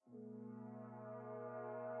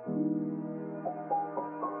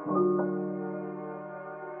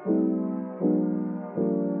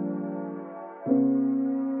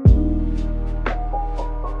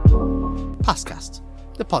Pastcast,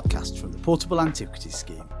 the podcast from the Portable Antiquities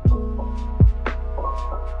Scheme.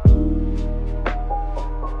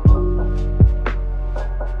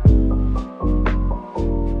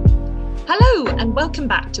 Hello and welcome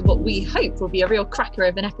back to what we hope will be a real cracker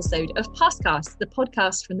of an episode of Pastcast, the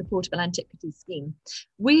podcast from the Portable Antiquities Scheme.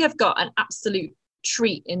 We have got an absolute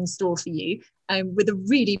treat in store for you with a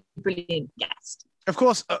really brilliant guest. Of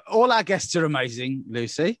course, all our guests are amazing,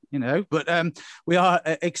 Lucy, but we are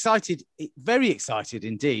excited, very excited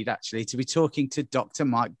indeed, actually, to be talking to Dr.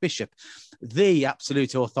 Mike Bishop, the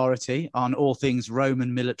absolute authority on all things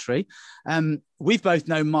Roman military. We've both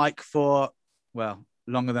known Mike for,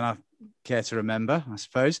 longer than I care to remember, I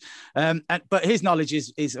suppose. But his knowledge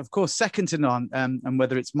is, of course, second to none. And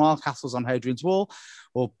whether it's mile castles on Hadrian's Wall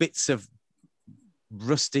or bits of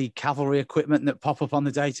rusty cavalry equipment that pop up on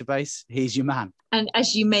the database, he's your man. And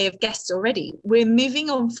as you may have guessed already, we're moving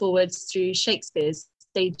on forwards through Shakespeare's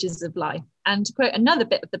stages of life. And to quote another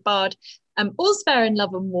bit of the bard, all's fair in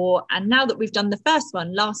love and war. And now that we've done the first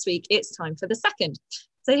one last week, it's time for the second.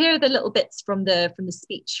 So here are the little bits from the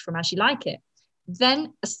speech from As You Like It.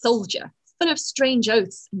 Then a soldier, full of strange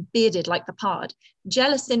oaths and bearded like the pard,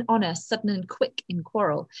 jealous in honour, sudden and quick in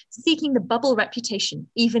quarrel, seeking the bubble reputation,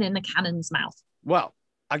 even in the cannon's mouth. Well,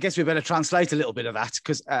 I guess we better translate a little bit of that,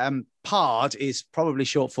 because pard is probably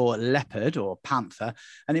short for leopard or panther.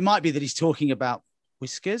 And it might be that he's talking about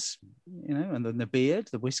whiskers, and then the beard,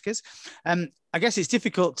 the whiskers. I guess it's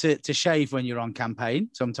difficult to shave when you're on campaign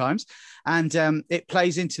sometimes. And it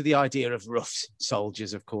plays into the idea of rough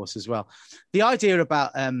soldiers, of course, as well. The idea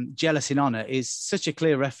about jealous in honour is such a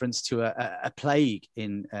clear reference to a plague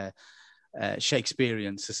in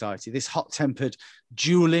Shakespearean society, this hot-tempered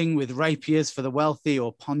dueling with rapiers for the wealthy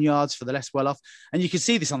or poniards for the less well-off. And you can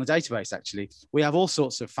see this on the database, actually. We have all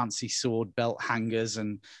sorts of fancy sword belt hangers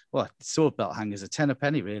sword belt hangers are 10 a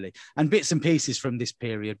penny, really, and bits and pieces from this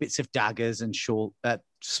period, bits of daggers and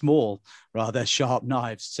small, rather sharp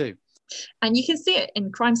knives too. And you can see it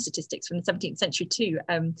in crime statistics from the 17th century too.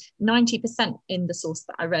 90% in the source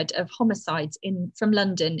that I read of homicides from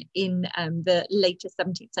London in the later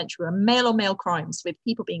 17th century were male-on-male crimes, with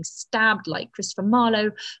people being stabbed like Christopher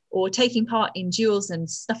Marlowe, or taking part in duels and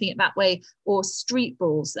stuffing it that way, or street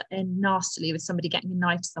brawls that end nastily with somebody getting a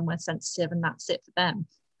knife somewhere sensitive, and that's it for them.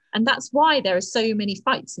 And that's why there are so many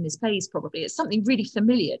fights in his plays, probably. It's something really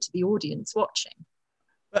familiar to the audience watching.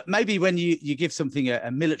 But maybe when you give something a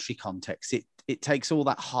military context, it takes all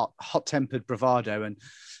that hot-tempered bravado and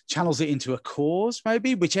channels it into a cause,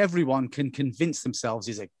 maybe, which everyone can convince themselves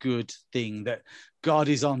is a good thing, that God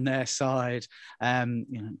is on their side,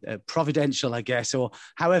 providential, I guess, or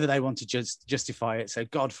however they want to justify it. So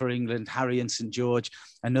God for England, Harry and St. George,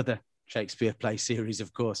 another Shakespeare play series,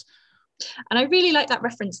 of course. And I really like that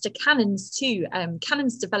reference to cannons too.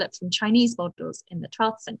 Cannons developed from Chinese models in the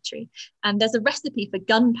 12th century. And there's a recipe for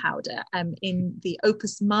gunpowder in the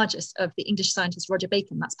Opus Majus of the English scientist Roger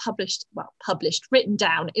Bacon that's written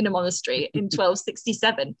down in a monastery in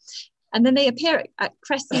 1267. And then they appear at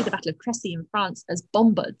Crécy, the Battle of Crécy in France, as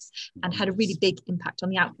bombards, and had a really big impact on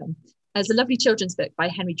the outcome. There's a lovely children's book by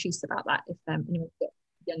Henry Treece about that, if anyone's got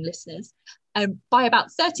young listeners. By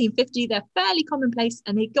about 1350, they're fairly commonplace,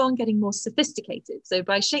 and they go on getting more sophisticated. So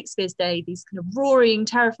by Shakespeare's day, these kind of roaring,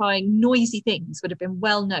 terrifying, noisy things would have been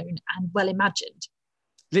well known and well imagined.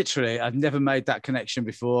 Literally, I've never made that connection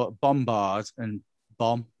before. Bombard and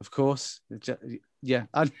bomb, of course. Yeah,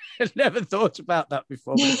 I've never thought about that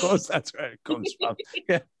before, but of course that's where it comes from.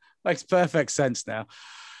 Yeah, makes perfect sense now.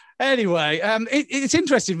 Anyway, it's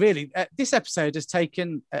interesting, really. This episode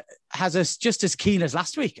has us just as keen as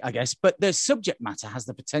last week, I guess, but the subject matter has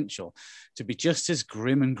the potential to be just as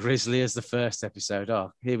grim and grisly as the first episode.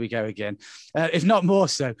 Oh, here we go again, if not more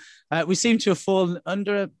so. We seem to have fallen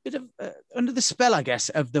under a bit of under the spell, I guess,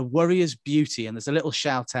 of the warrior's beauty, and there's a little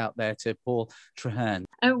shout out there to Paul Traherne.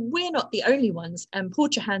 We're not the only ones. Paul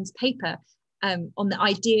Traherne's paper on the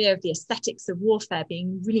idea of the aesthetics of warfare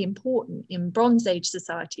being really important in Bronze Age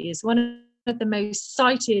society is one of the most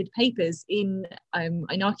cited papers in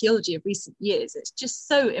archaeology of recent years. It's just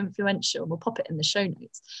so influential. We'll pop it in the show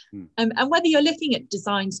notes. And whether you're looking at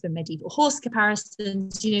designs for medieval horse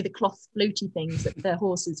comparisons, the cloth floaty things that the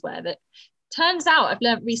horses wear, that turns out, I've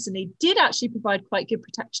learned recently, did actually provide quite good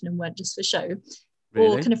protection and weren't just for show. Really?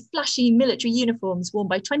 Or kind of flashy military uniforms worn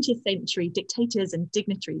by 20th century dictators and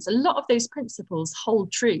dignitaries. A lot of those principles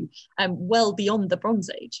hold true well beyond the Bronze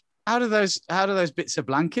Age. How do those bits of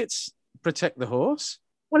blankets protect the horse?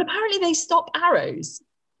 Well, apparently they stop arrows.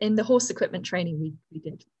 in the horse equipment training we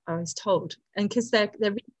did, I was told, and because they're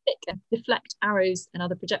really thick and deflect arrows and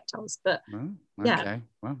other projectiles. But okay,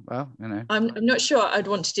 well, you know, I'm not sure I'd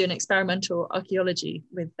want to do an experimental archaeology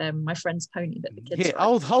with my friend's pony that the kids. Here,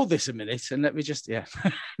 hold this a minute and let me just no,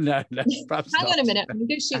 perhaps hang not. on a minute, I'm going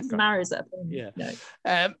to go shoot some arrows at a pony. Yeah. No.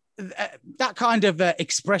 That kind of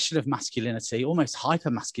expression of masculinity, almost hyper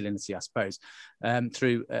masculinity, I suppose,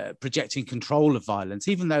 through projecting control of violence,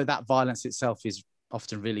 even though that violence itself is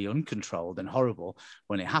often really uncontrolled and horrible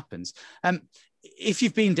when it happens. If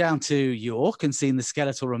you've been down to York and seen the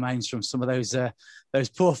skeletal remains from some of those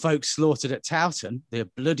poor folks slaughtered at Towton, the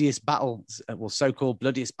bloodiest battle, so-called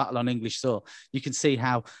bloodiest battle on English soil, you can see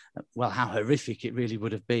how horrific it really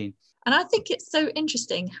would have been. And I think it's so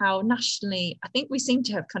interesting how nationally, I think we seem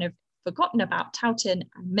to have kind of forgotten about Towton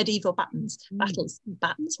and medieval battles. What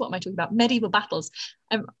am I talking about? Medieval battles.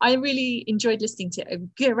 I really enjoyed listening to a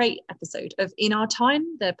great episode of In Our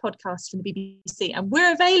Time, the podcast from the BBC, and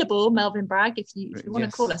we're available, Melvyn Bragg, if you want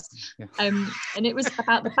to call us. Yeah. And it was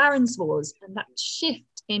about the Barons' Wars and that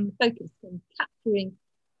shift in focus from capturing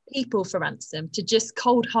people for ransom to just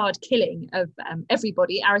cold hard killing of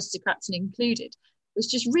everybody, aristocrats included. It was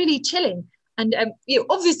just really chilling. And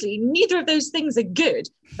obviously, neither of those things are good,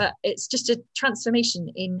 but it's just a transformation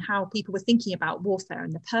in how people were thinking about warfare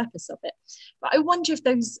and the purpose of it. But I wonder if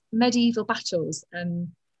those medieval battles,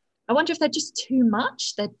 I wonder if they're just too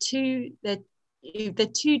much. They're too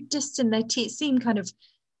distant. They seem kind of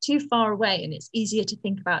too far away, and it's easier to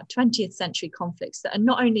think about 20th century conflicts that are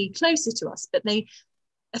not only closer to us, but I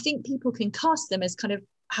think people can cast them as kind of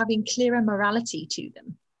having clearer morality to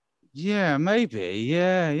them. Yeah, maybe.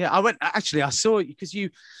 Yeah. I saw it because you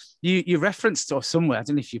referenced or somewhere. I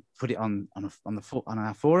don't know if you put it on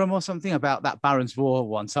our forum or something about that Barons' War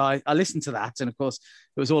one. So I listened to that, and of course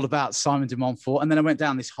it was all about Simon de Montfort. And then I went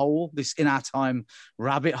down this In Our Time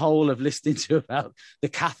rabbit hole of listening to about the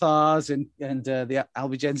Cathars and the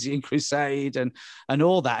Albigensian Crusade and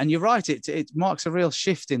all that. And you're right, it marks a real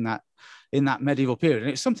shift in that medieval period.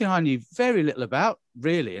 And it's something I knew very little about,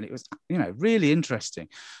 really. And it was, really interesting.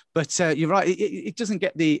 But you're right, it doesn't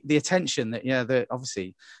get the attention that,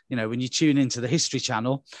 obviously, when you tune into the History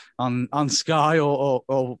Channel on Sky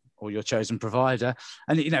or your chosen provider,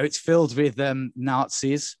 and it's filled with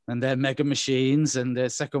Nazis and their mega machines and the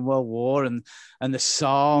Second World War and the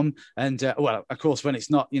Psalm and of course when it's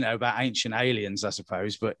not about ancient aliens, I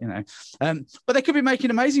suppose, but they could be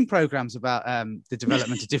making amazing programs about the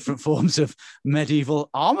development of different forms of medieval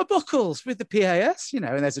armor buckles with the PAS, and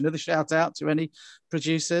there's another shout out to any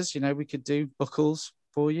producers. We could do buckles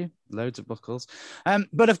for you, loads of buckles.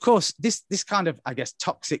 But of course, this kind of, I guess,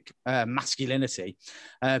 toxic masculinity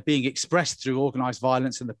being expressed through organised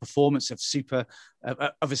violence and the performance of a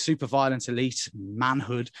super violent elite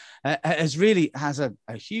manhood has a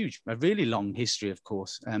really long history, of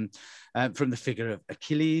course, from the figure of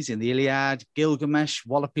Achilles in the Iliad, Gilgamesh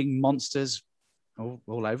walloping monsters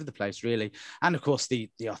all over the place, really. And of course, the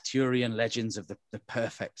Arthurian legends of the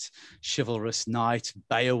perfect chivalrous knight,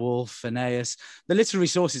 Beowulf, Aeneas. The literary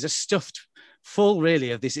sources are stuffed full,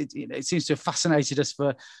 really, of this. It seems to have fascinated us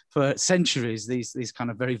for centuries, these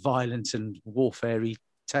kind of very violent and warfare-y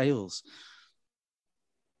tales.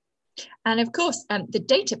 And of course, the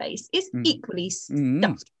database is equally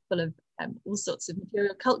stuffed full of all sorts of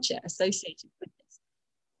material culture associated with this.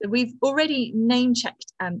 We've already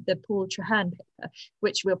name-checked the Paul Traherne paper,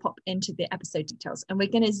 which we'll pop into the episode details, and we're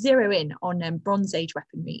going to zero in on Bronze Age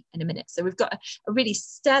weaponry in a minute. So we've got a really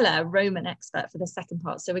stellar Roman expert for the second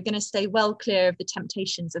part, so we're going to stay well clear of the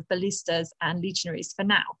temptations of ballistas and legionaries for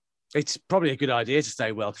now. It's probably a good idea to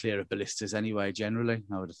stay well clear of ballistas anyway, generally,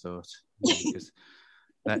 I would have thought. Because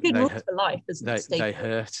good rule for life, isn't it? They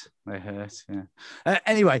hurt. Yeah.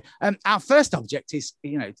 Anyway, our first object is,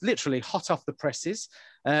 literally hot off the presses,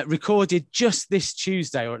 recorded just this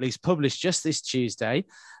Tuesday, or at least published just this Tuesday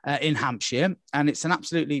in Hampshire. And it's an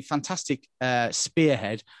absolutely fantastic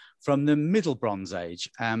spearhead from the Middle Bronze Age.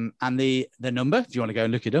 And the number, if you want to go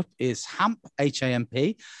and look it up, is HAMP,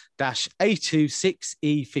 HAMP,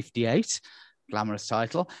 -A26E58. Glamorous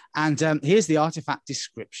title. And here's the artifact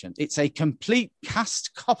description. It's a complete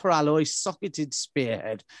cast copper alloy socketed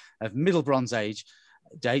spearhead of Middle Bronze Age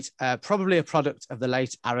date, probably a product of the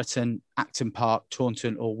late Arraton, Acton Park,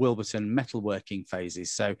 Taunton or Wilburton metalworking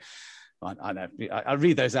phases. So I know I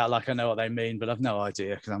read those out like I know what they mean, but I've no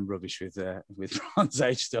idea because I'm rubbish with Bronze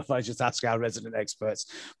Age stuff. I just ask our resident experts.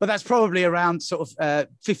 But that's probably around sort of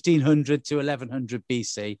 1500 to 1100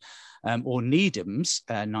 BC. Or Needham's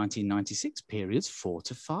 1996 periods 4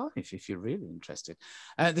 to 5, if you're really interested.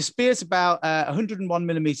 The spear's about 101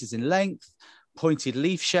 millimeters in length, pointed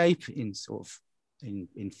leaf shape in sort of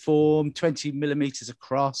in form, 20 millimeters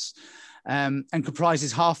across, and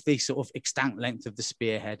comprises half the sort of extant length of the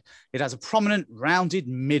spearhead. It has a prominent rounded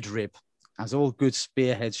midrib, as all good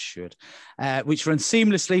spearheads should, which runs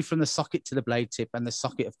seamlessly from the socket to the blade tip. And the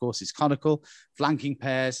socket, of course, is conical, flanking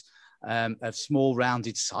pairs of small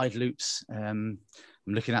rounded side loops.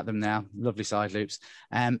 I'm looking at them now, lovely side loops.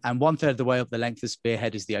 And 1/3 of the way up the length of the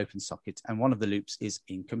spearhead is the open socket, and one of the loops is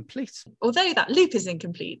incomplete. Although that loop is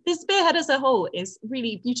incomplete, the spearhead as a whole is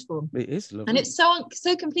really beautiful. It is lovely. And it's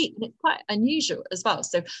so complete, and it's quite unusual as well.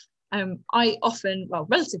 So I often, well,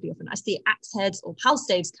 relatively often, I see axe heads or pal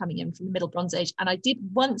staves coming in from the Middle Bronze Age. And I did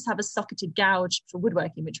once have a socketed gouge for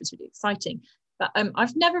woodworking, which was really exciting. But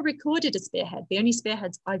I've never recorded a spearhead. The only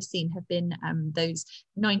spearheads I've seen have been those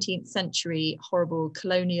 19th century horrible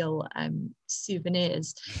colonial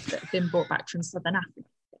souvenirs that have been brought back from Southern Africa,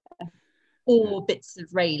 or bits of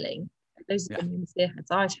railing. Those have been the spearheads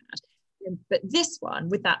I've had. But this one,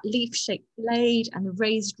 with that leaf-shaped blade and the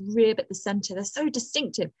raised rib at the centre, they're so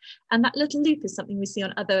distinctive. And that little loop is something we see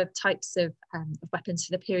on other types of weapons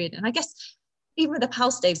for the period. And I guess even with the pal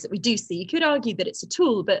staves that we do see, you could argue that it's a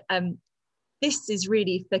tool, but this is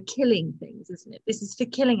really for killing things, isn't it? This is for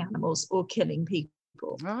killing animals or killing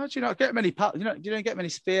people. Oh, do you not get many? You don't get many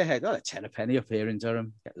spearheads. Oh, 10 a penny up here in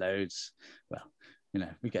Durham. Get loads. Well,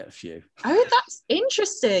 we get a few. Oh, that's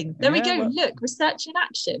interesting. There we go. Well, look, research in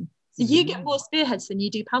action. So you get more spearheads than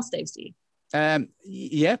you do pal staves, do you?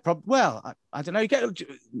 Yeah, well, I don't know. I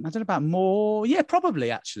don't know about more. Yeah,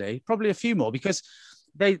 probably actually, probably a few more, because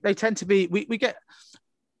they tend to be. We get.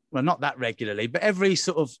 Well, not that regularly, but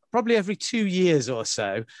probably every 2 years or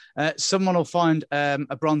so, someone will find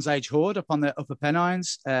a Bronze Age hoard up on the Upper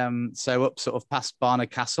Pennines, so up sort of past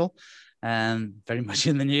Barnard Castle, very much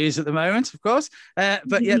in the news at the moment, of course.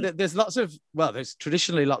 But yeah, there's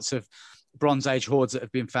traditionally lots of Bronze Age hoards that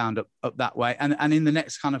have been found up that way, and in the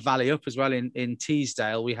next kind of valley up as well, in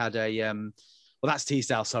Teesdale, we had that's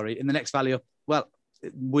Teesdale, sorry. In the next valley up, well,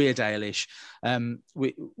 Weardale-ish,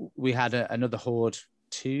 we had another hoard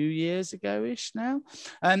 2 years ago-ish now,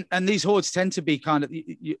 and these hoards tend to be kind of,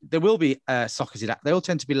 there will be socketed. They all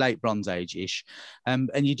tend to be late Bronze Age-ish,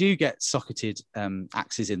 and you do get socketed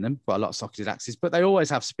axes in them, quite a lot of socketed axes, but they always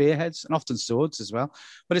have spearheads and often swords as well.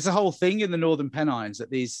 But it's a whole thing in the Northern Pennines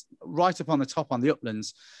that these, right up on the top on the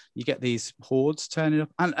uplands, you get these hoards turning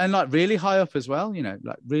up, and like really high up as well.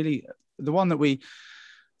 Like really, the one that we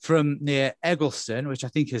from near Eggleston, which I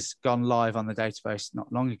think has gone live on the database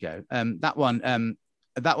not long ago.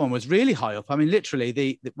 That one was really high up. I mean,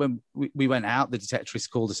 literally, when we went out, the detectorists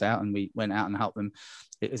called us out, and we went out and helped them.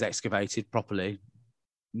 It was excavated properly,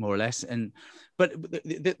 more or less. But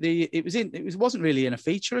it wasn't really in a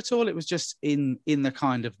feature at all. It was just in the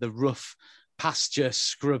kind of the rough pasture,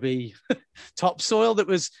 scrubby topsoil that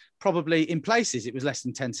was probably, in places, it was less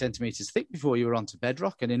than 10 centimeters thick before you were onto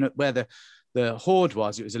bedrock, and where the hoard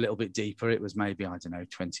was, it was a little bit deeper. It was maybe, I don't know,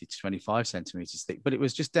 20 to 25 centimeters thick, but it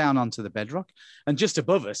was just down onto the bedrock. And just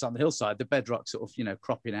above us on the hillside, the bedrock sort of,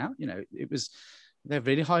 cropping out, they're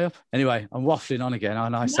really high up. Anyway, I'm waffling on again,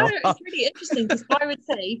 aren't I? No, it's really interesting, because I would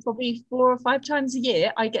say probably 4 or 5 times a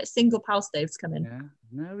year, I get single pal staves come in. Yeah,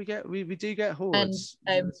 no, we do get hoards.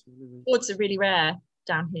 And hoards are really rare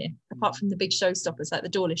down here, apart from the big showstoppers like the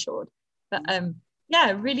Dawlish hoard. But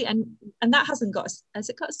yeah, really, and that has it got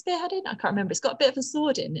a spearhead in? I can't remember. It's got a bit of a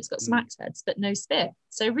sword in. It's got some axe heads, but no spear.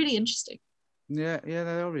 So really interesting. Yeah,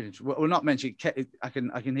 they're all really interesting. We're not mentioning. I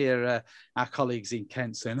can hear our colleagues in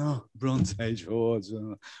Kent saying, "Oh, Bronze Age hoards,"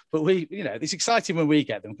 but it's exciting when we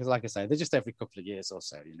get them, because, like I say, they're just every couple of years or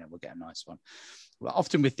so. We'll get a nice one. Well,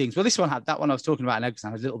 often with things. Well, this one had, that one I was talking about in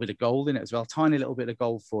Eggleston, had a little bit of gold in it as well, tiny little bit of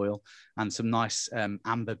gold foil, and some nice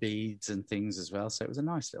amber beads and things as well. So it was a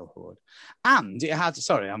nice little hoard, and it had.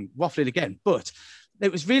 Sorry, I'm waffling again, but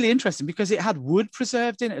it was really interesting because it had wood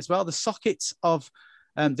preserved in it as well. The sockets of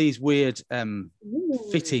these weird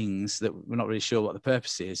fittings that we're not really sure what the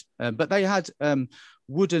purpose is, but they had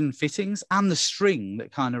wooden fittings, and the string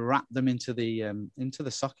that kind of wrapped them into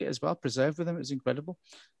the socket as well, preserved with them. It was incredible.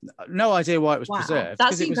 No idea why it was preserved.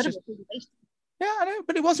 That's incredible. Yeah, I know,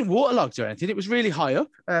 but it wasn't waterlogged or anything. It was really high up.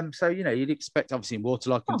 So, you'd expect, obviously, in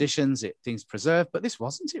waterlogged conditions, things preserved, but this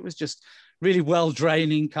wasn't. It was just really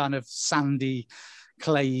well-draining, kind of sandy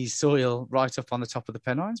clayey soil right up on the top of the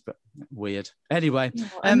Pennines, but weird. Anyway,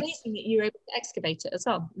 amazing that you were able to excavate it as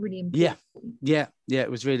well. Really important. Yeah. It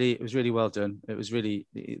was really well done. It was really,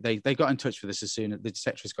 they got in touch with us as soon as the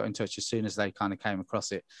detectives got in touch as soon as they kind of came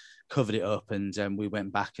across it, covered it up, and we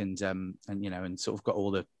went back and sort of got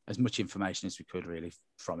all as much information as we could really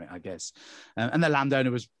from it, I guess. And the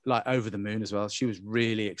landowner was like over the moon as well. She was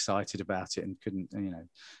really excited about it and couldn't,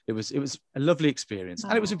 it was a lovely experience.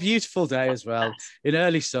 And it was a beautiful day as well in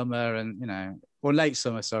early summer or late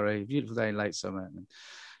summer, sorry, beautiful day in late summer.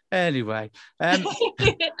 Anyway, early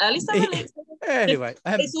summer, late summer. Anyway,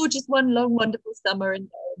 it's all just one long, wonderful summer. And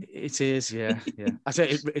it is, yeah. I say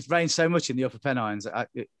it rained so much in the Upper Pennines.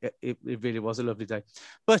 It really was a lovely day.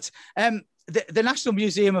 But the National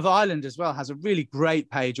Museum of Ireland as well has a really great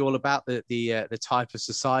page all about the type of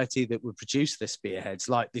society that would produce the spearheads,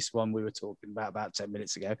 like this one we were talking about 10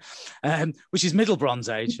 minutes ago, which is Middle Bronze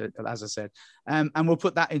Age, as I said. And we'll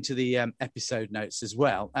put that into the episode notes as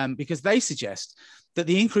well, because they suggest that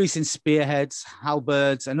the increase in spearheads,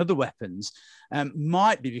 halberds, and other weapons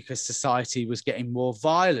might be because society was getting more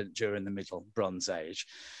violent during the Middle Bronze Age.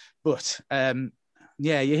 But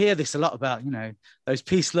you hear this a lot about, those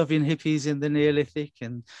peace-loving hippies in the Neolithic,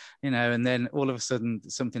 and then all of a sudden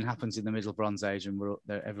something happens in the Middle Bronze Age, and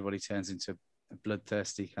everybody turns into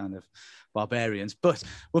bloodthirsty kind of barbarians. But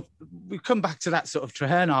we come back to that sort of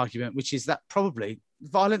Traherne argument, which is that probably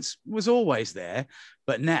violence was always there,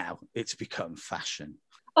 but now it's become fashion.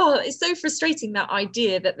 Oh, it's so frustrating, that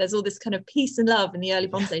idea that there's all this kind of peace and love in the early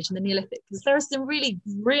Bronze Age and the Neolithic, because there are some really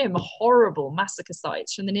grim, horrible massacre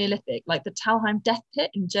sites from the Neolithic, like the Talheim Death Pit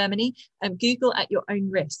in Germany. Google at your own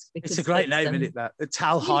risk. It's a great name, isn't it? That the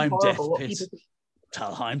Talheim Death Pit.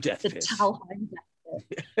 Talheim Death Pit. The Talheim Death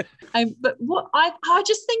Pit. But what I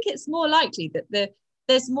just think it's more likely that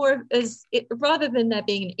there's more rather than there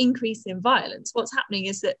being an increase in violence, what's happening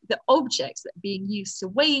is that the objects that are being used to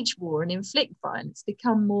wage war and inflict violence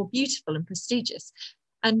become more beautiful and prestigious.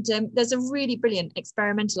 And there's a really brilliant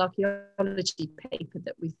experimental archaeology paper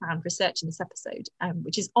that we found researching this episode,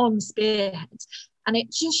 which is on spearheads. And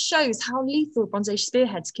it just shows how lethal Bronze Age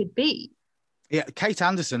spearheads could be. Yeah, Kate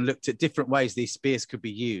Anderson looked at different ways these spears could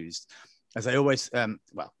be used. As they always, I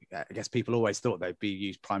guess people always thought they'd be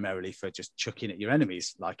used primarily for just chucking at your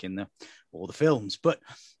enemies, like in all the films. But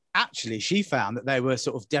actually, she found that they were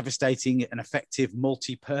sort of devastating and effective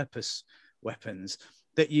multi-purpose weapons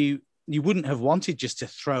that you wouldn't have wanted just to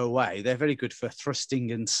throw away. They're very good for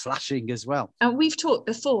thrusting and slashing as well. And we've talked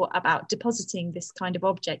before about depositing this kind of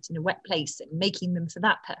object in a wet place and making them for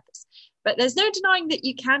that purpose. But there's no denying that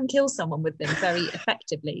you can kill someone with them very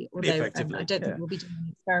effectively, although I don't think we'll be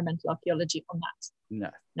doing experimental archaeology on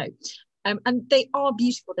that. No. And they are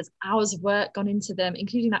beautiful. There's hours of work gone into them,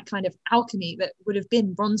 including that kind of alchemy that would have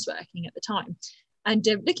been bronze working at the time. And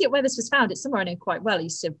looking at where this was found, it's somewhere I know quite well. I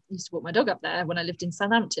used to walk my dog up there when I lived in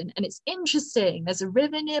Southampton, and it's interesting. There's a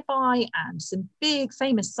river nearby and some big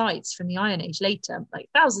famous sites from the Iron Age later, like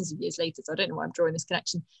thousands of years later. So I don't know why I'm drawing this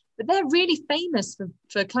connection, but they're really famous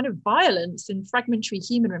for kind of violence and fragmentary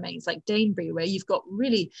human remains, like Danebury, where you've got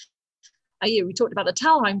really, we talked about the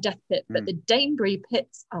Talheim Death Pit, but the Danebury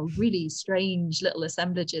pits are really strange little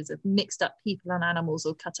assemblages of mixed up people and animals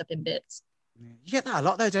all cut up in bits. You get that a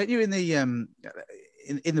lot though, don't you, in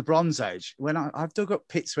the Bronze Age? When I've dug up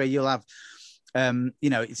pits where you'll have,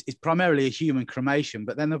 it's primarily a human cremation,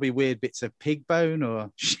 but then there'll be weird bits of pig bone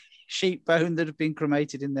or sheep bone that have been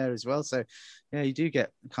cremated in there as well. So yeah, you do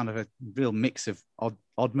get kind of a real mix of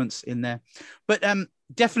oddments in there. But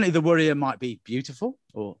definitely the warrior might be beautiful,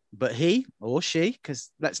 but he or she,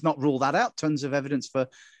 because let's not rule that out. Tons of evidence for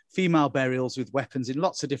female burials with weapons in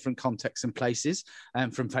lots of different contexts and places,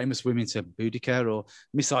 from famous women to Boudica, or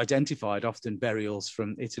misidentified, often burials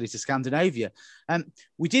from Italy to Scandinavia.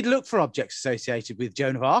 We did look for objects associated with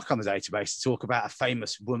Joan of Arc on the database to talk about a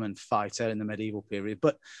famous woman fighter in the medieval period,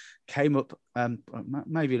 but came up,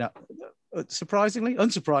 maybe not,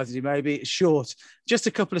 unsurprisingly, maybe short, just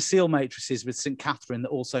a couple of seal matrices with St. Catherine that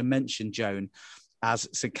also mentioned Joan, as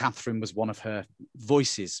St. Catherine was one of her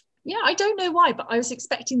voices. Yeah, I don't know why, but I was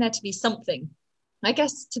expecting there to be something. I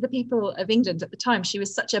guess to the people of England at the time, she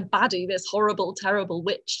was such a baddie, this horrible, terrible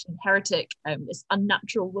witch and heretic, this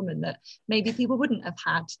unnatural woman that maybe people wouldn't have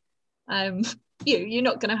had. You're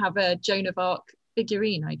not going to have a Joan of Arc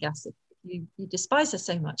figurine, I guess, if you despise her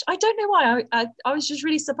so much. I don't know why. I was just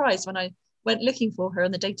really surprised when I went looking for her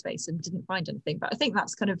in the database and didn't find anything. But I think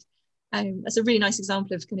that's kind of, that's a really nice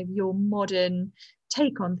example of kind of your modern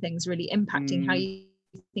take on things really impacting how you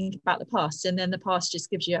think about the past, and then the past just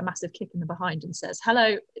gives you a massive kick in the behind and says,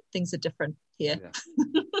 hello, things are different here.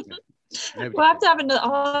 We'll have to have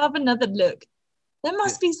another look There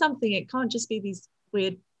must be something. It can't just be these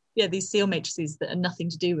weird, these seal matrices that are nothing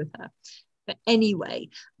to do with her. But anyway,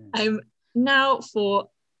 now for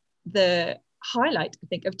the highlight, I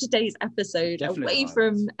think, of today's episode, Definitely away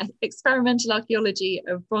from experimental archaeology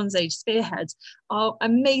of Bronze Age spearheads, our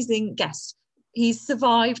amazing guest. He's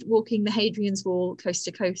survived walking the Hadrian's Wall coast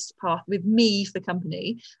to coast path with me for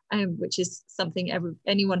company, which is something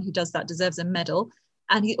anyone who does that deserves a medal.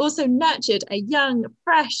 And he also nurtured a young,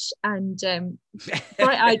 fresh and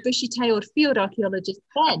bright-eyed, bushy-tailed field archaeologist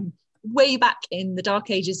then, way back in the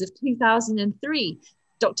dark ages of 2003,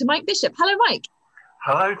 Dr. Mike Bishop. Hello, Mike.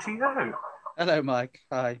 Hello to you. Hello, Mike.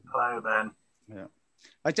 Hi. Hello, Ben. Yeah,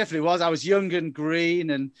 I definitely was. I was young and green,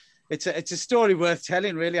 and it's a story worth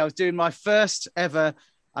telling, really. I was doing my first ever.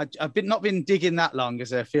 I've not been digging that long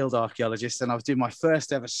as a field archaeologist, and I was doing my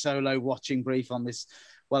first ever solo watching brief on this.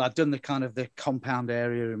 Well, I'd done the kind of the compound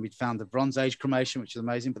area, and we'd found the Bronze Age cremation, which is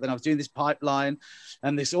amazing. But then I was doing this pipeline,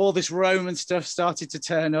 and all this Roman stuff started to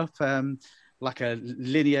turn up. Like a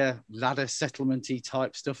linear ladder settlement-y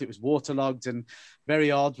type stuff. It was waterlogged and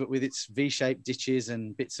very odd, but with its V-shaped ditches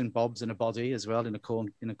and bits and bobs and a body as well in a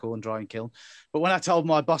corn drying kiln. But when I told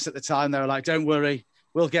my boss at the time, they were like, "Don't worry,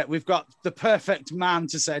 we've got the perfect man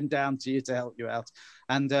to send down to you to help you out."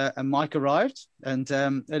 And Mike arrived, and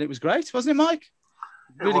it was great, wasn't it, Mike?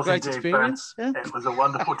 Really great experience. Yeah? It was a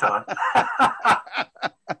wonderful time.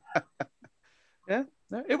 Yeah.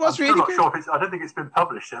 No, it was I'm really not good. Sure I don't think it's been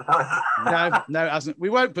published yet. No, it hasn't. We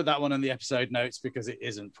won't put that one on the episode notes because it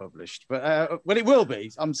isn't published. But well, it will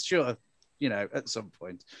be, I'm sure, at some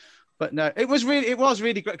point. But no, it was really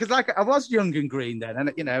great because, like, I was young and green then,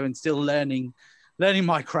 and and still learning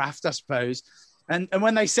my craft, I suppose. And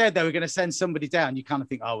when they said they were going to send somebody down, you kind of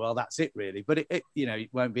think, oh well, that's it really. But it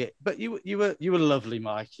won't be it. But you were lovely,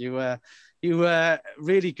 Mike. You were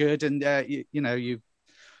really good, and you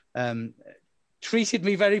treated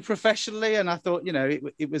me very professionally, and I thought,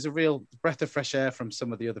 it was a real breath of fresh air from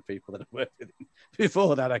some of the other people that I worked with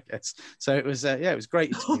before that, I guess. So it was, it was a great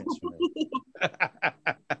experience for me.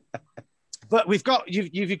 But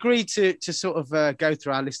you've agreed to sort of go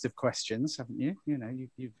through our list of questions, haven't you?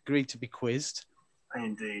 You've agreed to be quizzed.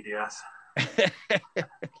 Indeed, yes.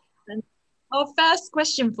 Our first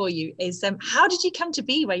question for you is, how did you come to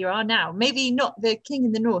be where you are now? Maybe not the king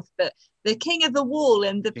in the north, but the king of the wall,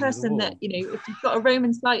 and the person that, if you've got a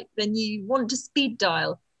Roman site, then you want to speed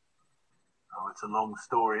dial. Oh, it's a long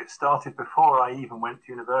story. It started before I even went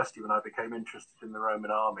to university, when I became interested in the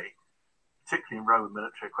Roman army, particularly in Roman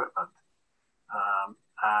military equipment.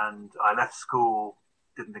 And I left school,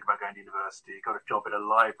 didn't think about going to university, got a job in a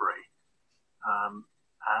library.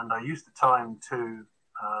 And I used the time to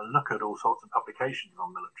look at all sorts of publications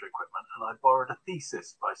on military equipment, and I borrowed a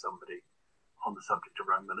thesis by somebody on the subject of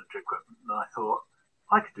Roman military equipment, and I thought,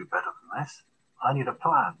 I could do better than this. I need a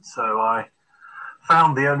plan. So I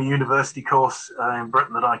found the only university course in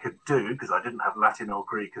Britain that I could do, because I didn't have Latin or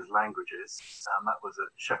Greek as languages, and that was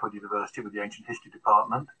at Sheffield University with the Ancient History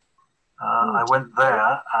Department. I went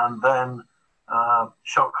there, and then,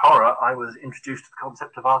 shock horror, I was introduced to the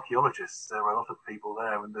concept of archaeologists. There were a lot of people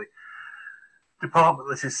there, and the department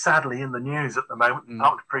that is sadly in the news at the moment,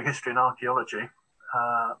 Department of Prehistory and Archaeology.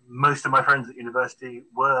 Most of my friends at university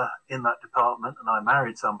were in that department, and I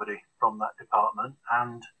married somebody from that department,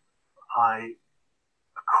 and I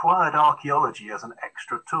acquired archaeology as an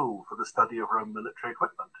extra tool for the study of Roman military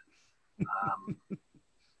equipment.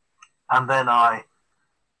 And then I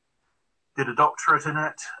did a doctorate in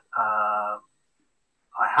it.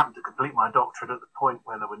 I happened to complete my doctorate at the point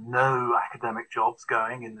where there were no academic jobs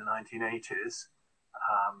going in the 1980s.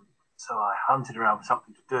 So I hunted around for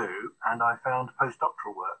something to do, and I found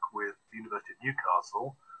postdoctoral work with the University of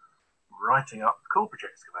Newcastle, writing up the Corbridge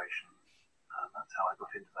excavation. That's how I got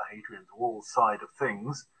into the Hadrian's Wall side of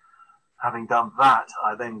things. Having done that,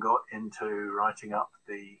 I then got into writing up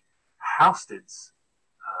the Housted's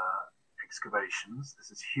excavations. There's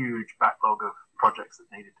this huge backlog of projects that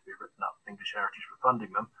needed to be written up. English Heritage were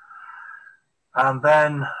funding them. And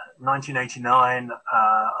then 1989,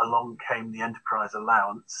 along came the Enterprise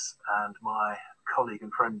Allowance, and my colleague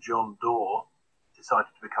and friend John Dorr decided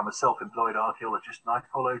to become a self-employed archaeologist, and I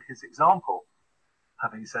followed his example,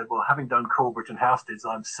 having said, well, having done Corbridge and Housted's,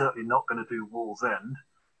 I'm certainly not going to do Wall's End.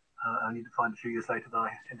 Only to find a few years later that I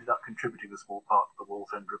ended up contributing a small part to the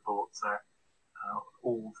Wall's End report, so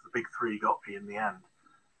all the big three got me in the end.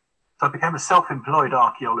 So I became a self-employed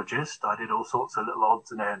archaeologist. I did all sorts of little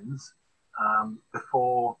odds and ends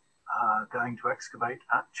before going to excavate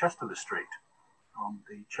at Chesterley Street on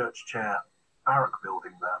the Church Chair Barrack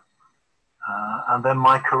building there. And then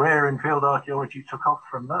my career in field archaeology took off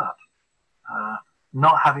from that.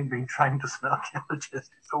 not having been trained as an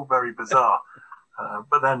archaeologist. It's all very bizarre.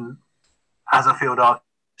 But then, as a field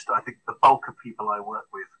archaeologist, I think the bulk of people I work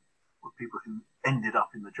with were people who ended up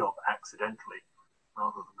in the job accidentally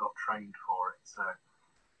rather than got trained for it. So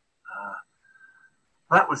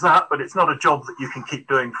that was that, but it's not a job that you can keep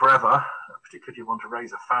doing forever, particularly if you want to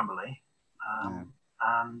raise a family.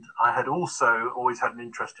 And I had also always had an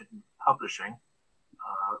interest in publishing,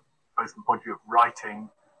 both from the point of view of writing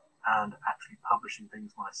and actually publishing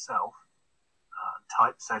things myself,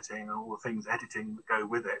 typesetting and all the things, editing that go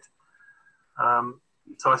with it.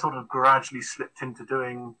 So I sort of gradually slipped into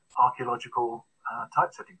doing archaeological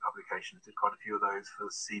typesetting publications. Did quite a few of those for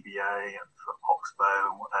CBA and for Oxbow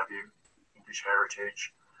and what have you, English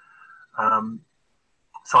Heritage.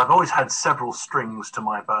 So I've always had several strings to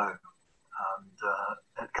my bow,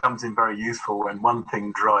 and it comes in very useful when one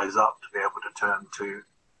thing dries up to be able to turn to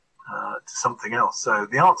something else. So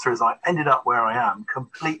the answer is I ended up where I am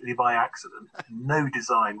completely by accident, no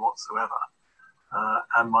design whatsoever.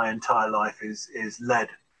 And my entire life is led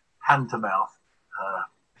hand to mouth,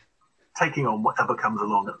 taking on whatever comes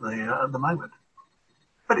along at the moment.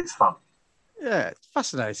 But it's fun. Yeah, it's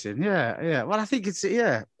fascinating. Yeah. Well, I think it's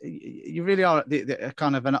you really are the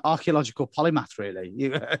kind of an archaeological polymath. Really,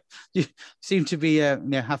 you seem to be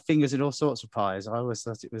have fingers in all sorts of pies. I always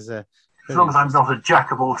thought it was as long as I'm not a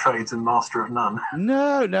jack of all trades and master of none.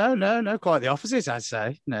 No, quite the opposite, I'd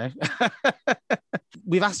say. No.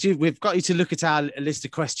 We've got you to look at our list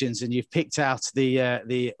of questions, and you've picked out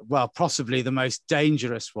the possibly the most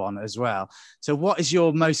dangerous one as well. So what is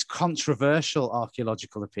your most controversial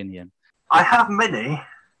archaeological opinion? I have many,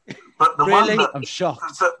 but the really? one that I'm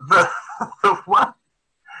shocked. The one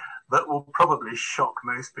that will probably shock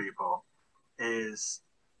most people is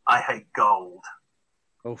I hate gold.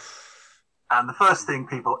 Oof. And the first thing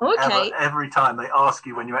people every time they ask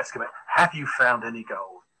you when you excavate, have you found any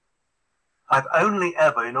gold? I've only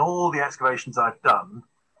ever, in all the excavations I've done,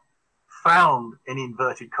 found, in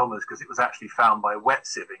inverted commas, because it was actually found by wet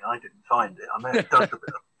sieving. I didn't find it. I may have dug the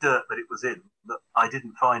bit of dirt that it was in, but I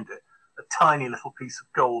didn't find it. A tiny little piece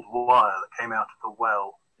of gold wire that came out of the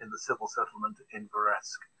well in the civil settlement in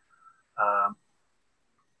Varesk.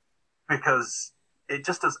 Because it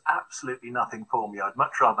just does absolutely nothing for me. I'd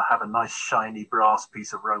much rather have a nice shiny brass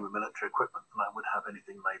piece of Roman military equipment than I would have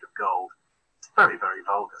anything made of gold. It's very, very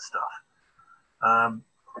vulgar stuff.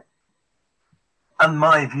 And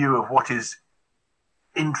my view of what is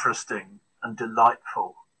interesting and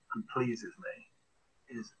delightful and pleases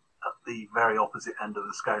me is at the very opposite end of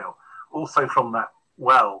the scale. Also from that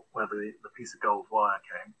well where the piece of gold wire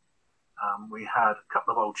came, we had a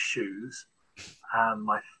couple of old shoes and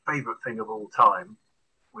my favourite thing of all time,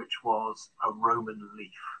 which was a Roman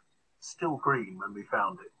leaf, still green when we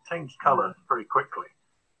found it. Changed colour very quickly.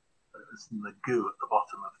 It was in the goo at the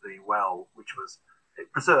bottom of the well, which was,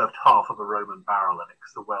 it preserved half of a Roman barrel in it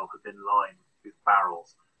because the well had been lined with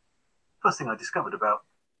barrels. First thing I discovered about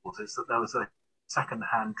was is that there was a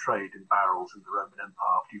second-hand trade in barrels in the Roman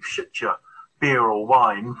Empire. After you've shipped your beer or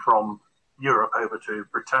wine from Europe over to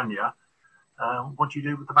Britannia, what do you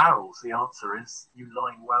do with the barrels? The answer is you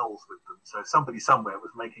line wells with them. So somebody somewhere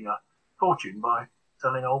was making a fortune by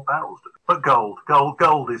selling old barrels. But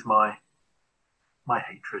gold is my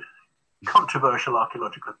hatred. Controversial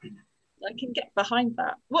archaeological opinion. I can get behind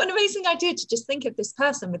that. What an amazing idea to just think of this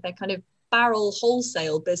person with their kind of barrel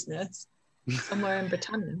wholesale business somewhere in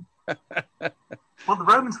Britannia. Well, the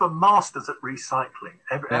Romans were masters at recycling.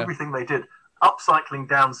 Everything they did, upcycling,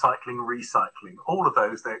 downcycling, recycling, all of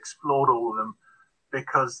those, they explored all of them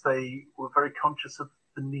because they were very conscious of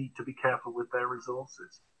the need to be careful with their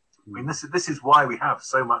resources. I mean, this is why we have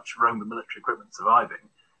so much Roman military equipment surviving,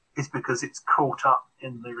 is because it's caught up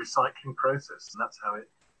in the recycling process, and that's how it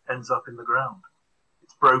ends up in the ground.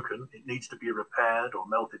 It's broken, it needs to be repaired or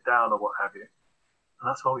melted down or what have you, and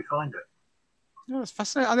that's why we find it. Oh, it's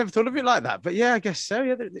fascinating. I never thought of it like that, but yeah, I guess so.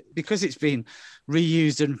 Yeah, because it's been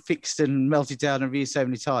reused and fixed and melted down and reused so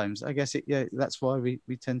many times. I guess that's why we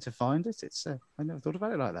tend to find it. It's I never thought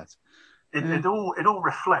about it like that. It all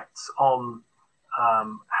reflects on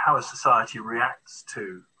how a society reacts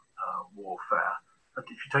to warfare. But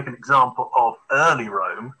if you take an example of early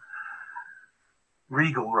Rome,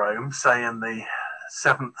 regal Rome, say in the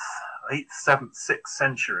 7th, 6th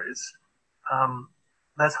centuries,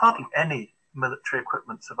 there's hardly any military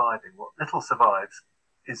equipment surviving. What little survives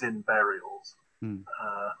is in burials.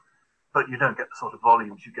 But you don't get the sort of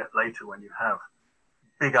volumes you get later when you have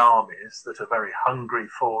big armies that are very hungry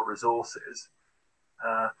for resources.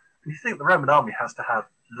 And you think the Roman army has to have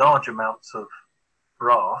large amounts of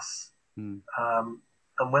brass,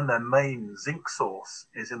 And when their main zinc source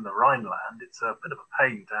is in the Rhineland, it's a bit of a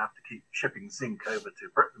pain to have to keep shipping zinc over to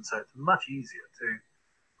Britain. So it's much easier to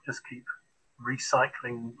just keep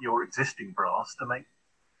recycling your existing brass to make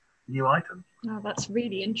new items. Oh, that's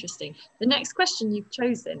really interesting. The next question you've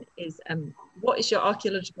chosen is, what is your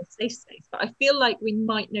archaeological safe space? But I feel like we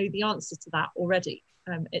might know the answer to that already.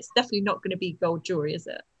 It's definitely not going to be gold jewelry, is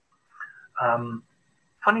it?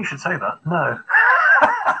 Funny you should say that. No.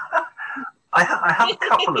 I have a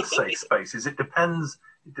couple of safe spaces. It depends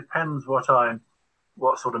what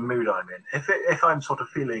sort of mood I'm in. If I'm sort of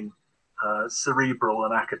feeling cerebral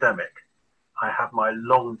and academic, I have my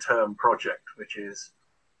long-term project, which is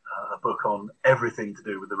a book on everything to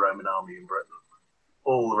do with the Roman army in Britain,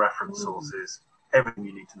 all the reference sources, everything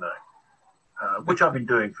you need to know, which I've been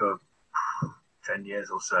doing for 10 years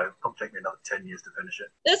or so. Probably take me another 10 years to finish it.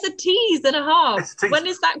 There's a tease and a half. It's a tease. When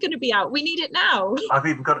is that going to be out? We need it now. I've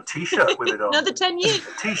even got a T-shirt with it on. Another 10 years.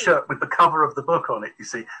 A T-shirt with the cover of the book on it, you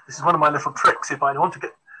see. This is one of my little tricks. If I want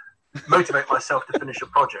to motivate myself to finish a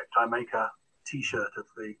project, I make a T-shirt of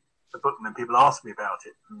the book, and then people ask me about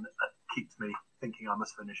it, and that keeps me thinking I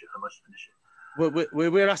must finish it.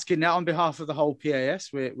 We're asking now on behalf of the whole PAS.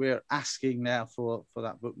 We're asking now for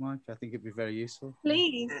that bookmark. I think it'd be very useful.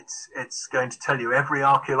 Please. It's going to tell you every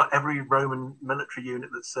Roman military unit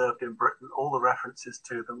that served in Britain, all the references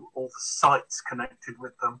to them, all the sites connected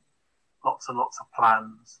with them, lots and lots of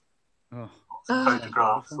plans, lots of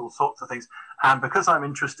photographs, all sorts of things. And because I'm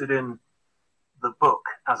interested in the book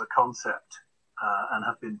as a concept and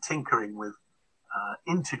have been tinkering with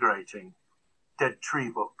integrating dead tree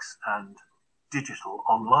books and digital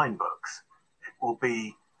online books, it will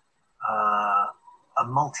be a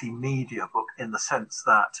multimedia book in the sense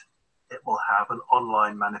that it will have an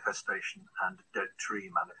online manifestation and a dead tree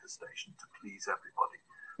manifestation to please everybody.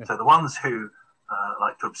 Yeah. So the ones who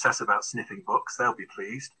like to obsess about sniffing books, they'll be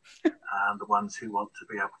pleased. And the ones who want to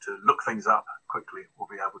be able to look things up quickly will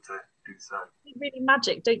be able to do so. It's really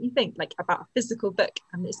magic, don't you think? Like about a physical book,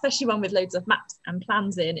 and especially one with loads of maps and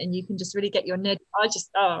plans in, and you can just really get your nerd.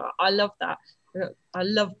 I love that. I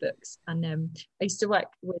love books, and I used to work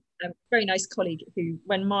with a very nice colleague who,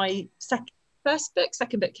 when my second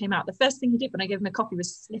book came out, the first thing he did when I gave him a copy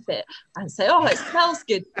was sniff it and say, "Oh, it smells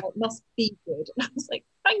good. It must be good." And I was like,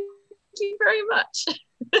 "Thank you very much."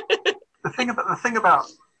 The thing about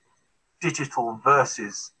digital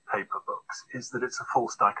versus paper books is that it's a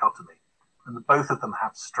false dichotomy, and both of them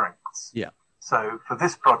have strengths. Yeah. So for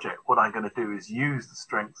this project, what I'm going to do is use the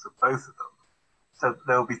strengths of both of them. So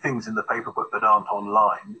there'll be things in the paper book that aren't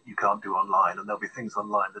online, that you can't do online, and there'll be things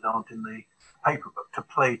online that aren't in the paper book, to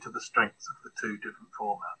play to the strengths of the two different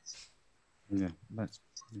formats. Yeah, that's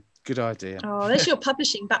a good idea. Oh, there's your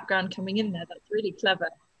publishing background coming in there. That's really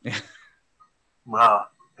clever. Yeah. Well,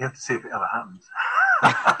 you have to see if it ever happens.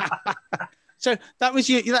 So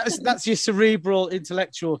that's your cerebral,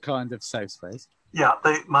 intellectual kind of safe space. Yeah,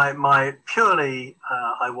 my purely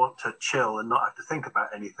I want to chill and not have to think about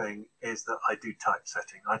anything is that I do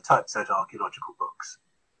typesetting. I typeset archaeological books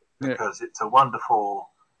because it's a wonderful,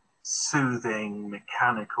 soothing,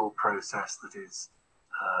 mechanical process that is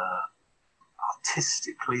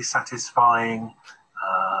artistically satisfying.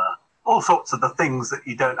 All sorts of the things that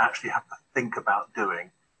you don't actually have to think about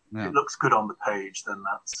doing. Yeah. If it looks good on the page, then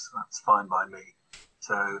that's fine by me.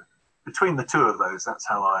 So between the two of those, that's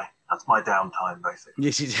my downtime, basically.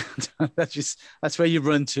 Yes, that's where you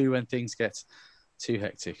run to when things get too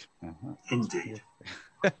hectic. Indeed.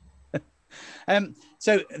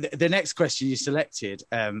 So the next question you selected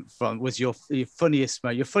was your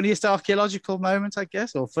funniest archaeological moment, I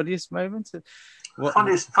guess, or funniest moment.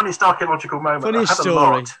 Funniest archaeological moment. Funniest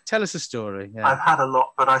story. Tell us a story. Yeah. I've had a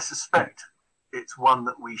lot, but I suspect it's one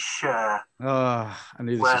that we share. Oh, I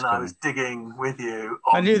knew this when I was digging with you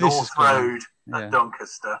on North Road at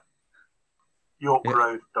Doncaster. York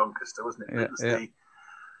Road, Doncaster, wasn't it? It was the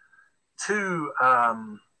two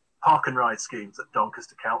park and ride schemes that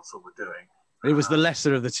Doncaster Council were doing. It was the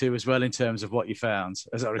lesser of the two as well in terms of what you found,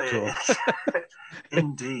 as I recall.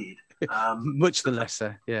 Indeed. Much the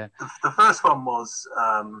lesser, yeah. The first one was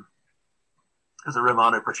a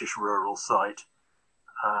Romano-British rural site.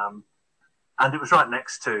 And it was right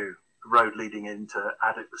next to the road leading into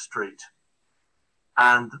Addicks Street.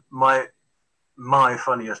 And my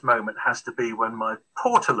funniest moment has to be when my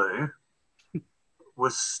Portaloo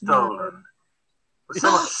was stolen. Was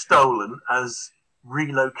so much stolen as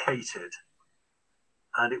relocated.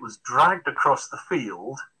 And it was dragged across the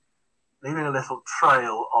field, leaving a little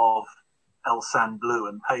trail of Elsan blue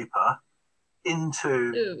and paper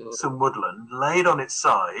into some woodland, laid on its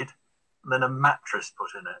side, and then a mattress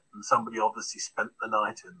put in it. And somebody obviously spent the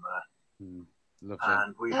night in there. Lovely.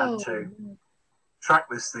 And we had to track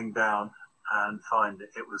this thing down and find it.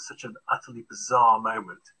 It was such an utterly bizarre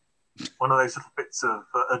moment. One of those little bits of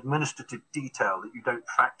administrative detail that you don't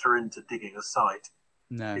factor into digging a site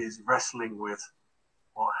is wrestling with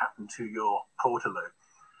what happened to your Portaloo.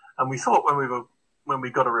 And we thought when we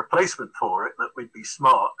got a replacement for it that we'd be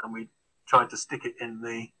smart, and we tried to stick it in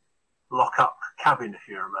the lock-up cabin, if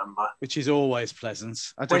you remember. Which is always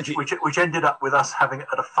pleasant. Which ended up with us having it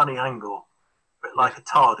at a funny angle, a bit like a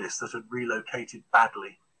TARDIS that had relocated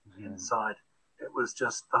badly inside. It was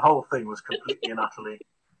just, the whole thing was completely and utterly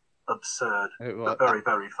absurd, but very,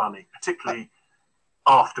 very funny, particularly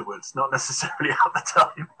afterwards, not necessarily at the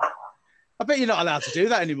time. I bet you're not allowed to do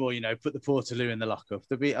that anymore, put the Portaloo in the lockup.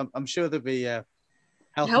 I'm sure there'd be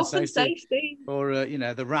health and safety. Or,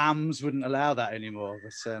 the Rams wouldn't allow that anymore.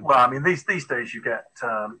 But, well, I mean, these days you get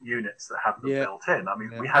units that have them built in. I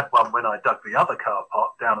mean, we had one when I dug the other car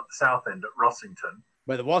park down at the south end at Rossington.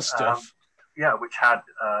 Where there was stuff. Which had,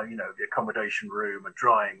 the accommodation room, a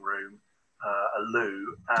drying room, a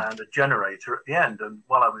loo, and a generator at the end. And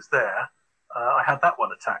while I was there, I had that one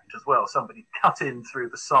attacked as well. Somebody cut in through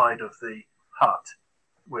the side of the hut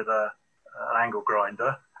with an angle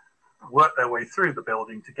grinder, worked their way through the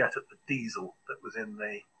building to get at the diesel that was in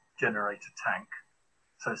the generator tank.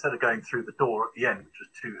 So instead of going through the door at the end, which was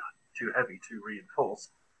too heavy, too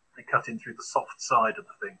reinforced, they cut in through the soft side of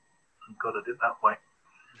the thing and got at it that way.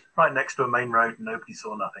 Right next to a main road, and nobody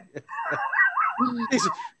saw nothing.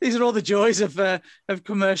 These are all the joys of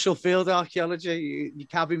commercial field archaeology. Your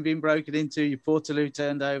cabin being broken into, your Portaloo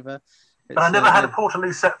turned over. But I never had a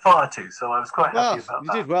Portaloo set fire to, so I was quite happy about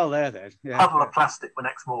that. You did well there, then. Yeah, puddle of plastic the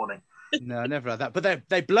next morning. No, I never had that. But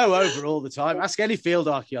they blow over all the time. Ask any field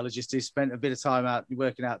archaeologist who spent a bit of time out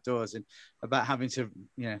working outdoors and about having to,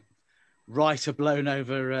 right a blown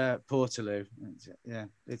over Portaloo.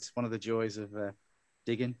 It's one of the joys of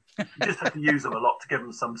digging. You just have to use them a lot to give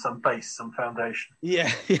them some base, some foundation.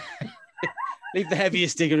 Yeah. Leave the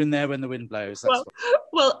heaviest digger in there when the wind blows.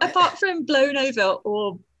 Well, apart from blown over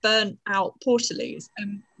or burnt out Portaloos,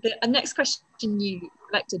 the next question you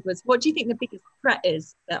collected was, what do you think the biggest threat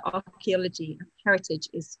is that archaeology and heritage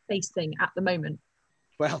is facing at the moment?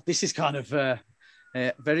 Well, this is kind of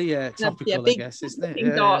very topical, I guess, isn't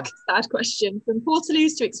it? Dark, sad question. From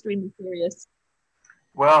Portaloos to extremely serious.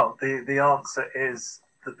 Well, the answer is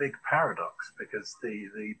the big paradox, because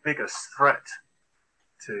the biggest threat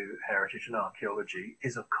to heritage and archaeology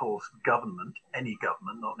is, of course, government, any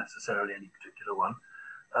government, not necessarily any particular one,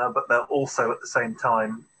 but they're also at the same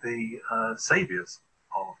time the saviours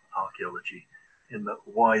of archaeology, in that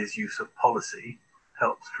wise use of policy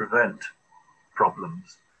helps prevent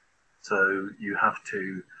problems. So you have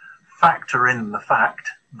to factor in the fact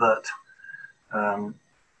that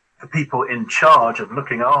the people in charge of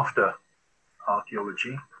looking after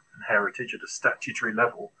archaeology and heritage at a statutory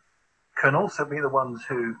level can also be the ones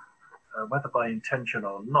who, whether by intention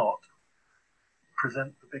or not,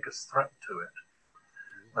 present the biggest threat to it,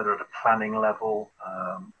 whether at a planning level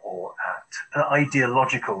or at an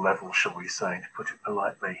ideological level, shall we say, to put it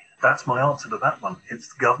politely. That's my answer to that one.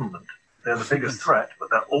 It's the government. They're the biggest threat,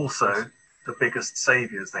 but they're also the biggest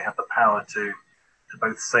saviours. They have the power to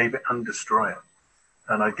both save it and destroy it.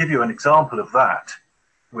 And I'll give you an example of that,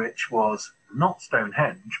 which was not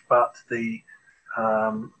Stonehenge, but the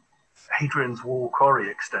Hadrian's Wall quarry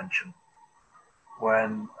extension,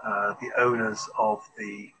 when the owners of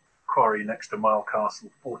the quarry next to Milecastle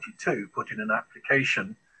 42 put in an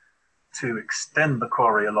application to extend the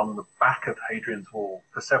quarry along the back of Hadrian's Wall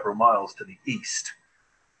for several miles to the east,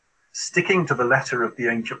 sticking to the letter of the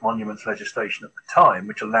ancient monuments legislation at the time,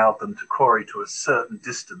 which allowed them to quarry to a certain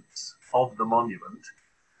distance of the monument,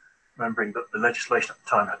 remembering that the legislation at the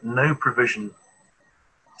time had no provision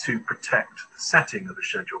to protect the setting of a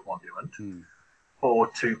scheduled monument or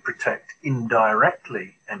to protect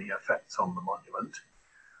indirectly any effects on the monument.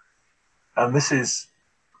 And this is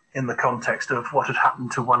in the context of what had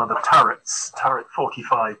happened to one of the turrets, turret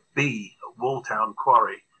 45B at Walltown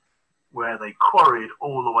Quarry, where they quarried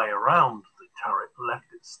all the way around the turret, left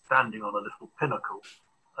it standing on a little pinnacle,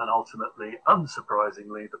 and ultimately,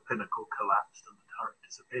 unsurprisingly, the pinnacle collapsed and the turret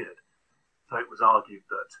disappeared. So it was argued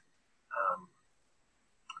that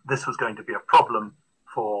this was going to be a problem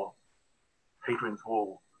for Hadrian's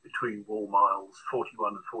Wall between wall miles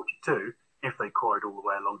 41 and 42 if they quarried all the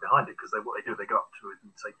way along behind it, because what they do, they go up to,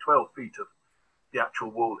 say, 12 feet of the actual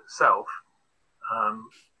wall itself,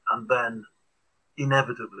 and then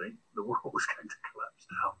inevitably the wall was going to collapse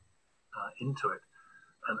down into it.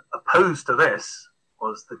 And opposed to this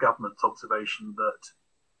was the government's observation that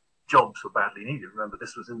jobs were badly needed. Remember,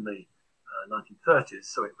 this was in the 1930s,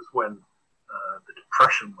 so it was when the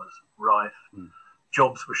depression was rife,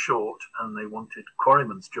 jobs were short, and they wanted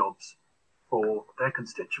quarrymen's jobs for their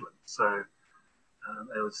constituents. So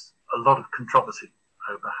there was a lot of controversy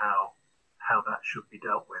over how that should be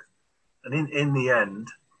dealt with. And in the end,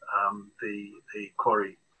 the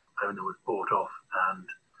quarry owner was bought off, and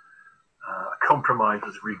a compromise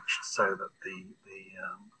was reached so that the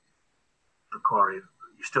quarry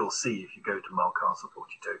you still see if you go to Malcastle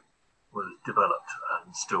 42 was developed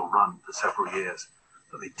and still run for several years,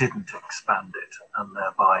 but they didn't expand it and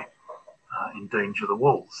thereby endanger the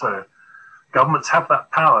wall. So governments have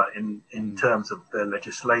that power in terms of their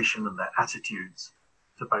legislation and their attitudes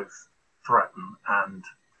to both threaten and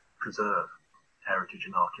preserve heritage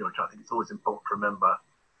and archaeology. I think it's always important to remember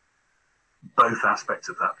both aspects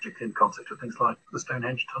of that, particularly in context of things like the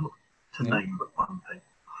Stonehenge Tunnel, to name but one thing.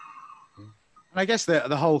 And I guess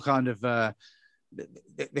the whole kind of the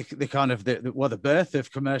birth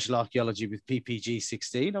of commercial archaeology with PPG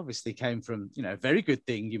 16 obviously came from, a very good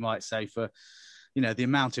thing, you might say, for, the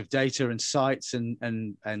amount of data and sites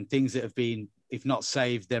and things that have been, if not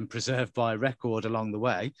saved, then preserved by record along the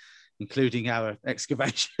way, including our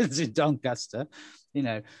excavations in Doncaster,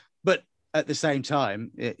 but at the same time,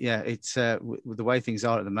 it's with the way things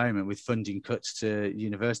are at the moment with funding cuts to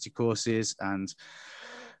university courses and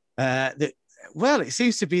it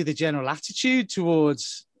seems to be the general attitude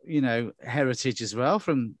towards, heritage as well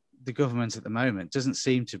from the government at the moment. Doesn't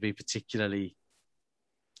seem to be particularly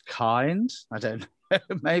kind. I don't know,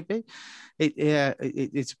 maybe.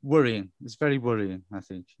 It's worrying. It's very worrying, I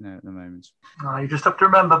think, at the moment. You just have to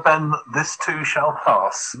remember, Ben, that this too shall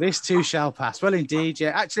pass. This too shall pass. Well, indeed,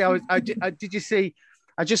 yeah. Actually, did you see...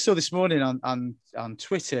 I just saw this morning on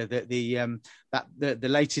Twitter that the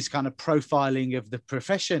latest kind of profiling of the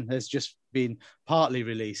profession has just been partly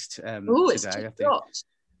released today. It's just dropped.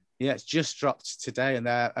 Yeah, it's just dropped today, and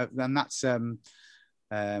that's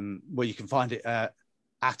where you can find it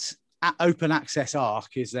at Open Access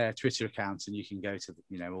Arc is their Twitter account, and you can go to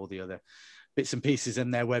all the other bits and pieces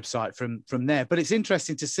in their website from there. But it's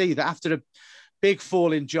interesting to see that after a big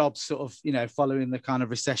fall in jobs, sort of following the kind of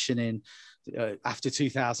recession in. After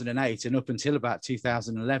 2008 and up until about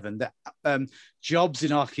 2011, that jobs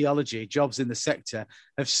in archaeology, jobs in the sector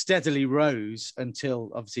have steadily rose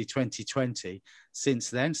until obviously 2020 since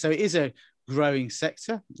then. So it is a growing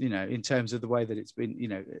sector, in terms of the way that it's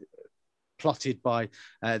been, plotted by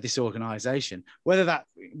this organisation.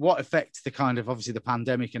 What effect the kind of, obviously the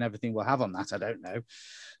pandemic and everything will have on that, I don't know.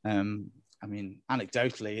 I mean,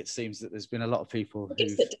 anecdotally, it seems that there's been a lot of people. I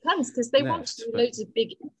guess it depends because they want to do loads of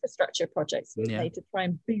big infrastructure projects to try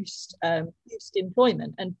and boost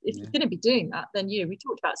employment. And if you're going to be doing that, then we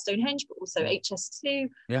talked about Stonehenge, but also HS2.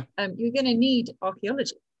 Yeah. You're going to need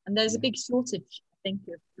archaeology, and there's a big shortage, I think,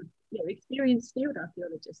 of experienced field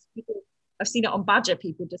archaeologists. I've seen it on Badger,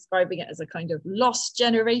 people describing it as a kind of lost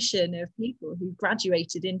generation of people who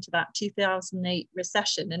graduated into that 2008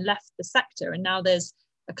 recession and left the sector, and now there's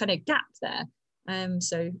a kind of gap there.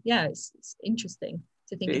 It's interesting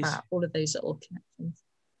to think about all of those little connections.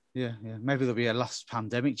 Yeah. Maybe there'll be a lost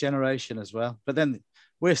pandemic generation as well. But then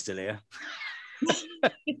we're still here.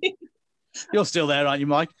 You're still there, aren't you,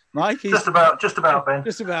 Mike? Mike, just about, Ben.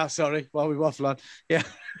 Just about. Sorry, while we waffle on. Yeah,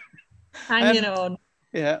 hanging on.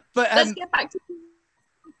 Yeah, but let's get back to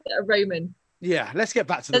Roman. Yeah, let's get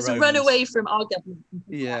back to the Romans. Let's run away from our government.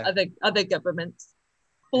 Other governments,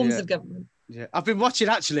 forms of government. Yeah, I've been watching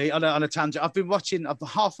actually on a tangent. I'm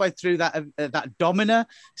halfway through that Domina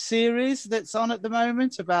series that's on at the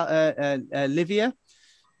moment about Livia.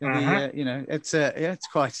 It's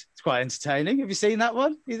quite entertaining. Have you seen that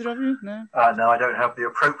one? Either of you? No. No, I don't have the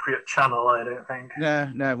appropriate channel. I don't think.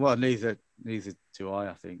 No. Well, neither do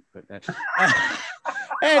I think. But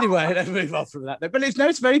anyway, let's move on from that. But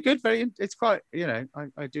it's very good. It's quite.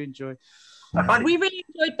 I do enjoy. We really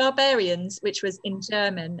enjoyed Barbarians, which was in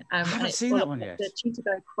German. I haven't seen that one yet. The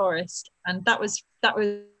Teutoburg Forest, and that was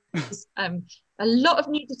a lot of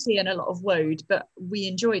nudity and a lot of woad, but we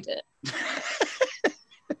enjoyed it.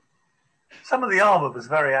 Some of the armour was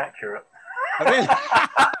very accurate. Really?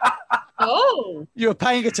 Oh, you were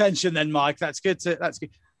paying attention then, Mike. That's good. That's good.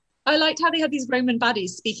 I liked how they had these Roman baddies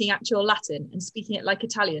speaking actual Latin and speaking it like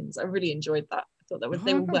Italians. I really enjoyed that. I thought they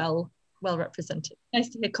were well represented. Nice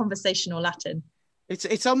to hear conversational Latin.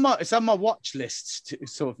 It's on my watch list, to,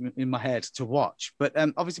 sort of in my head to watch. But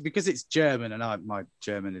obviously because it's German and my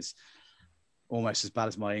German is almost as bad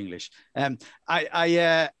as my English. You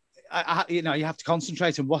have to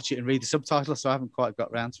concentrate and watch it and read the subtitles, so I haven't quite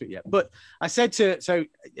got around to it yet. But I said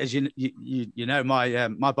as you know,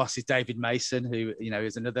 my boss is David Mason, who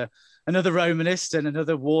is another Romanist and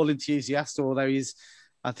another wall enthusiast, although he's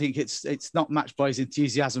I think it's not matched by his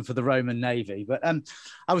enthusiasm for the Roman Navy. But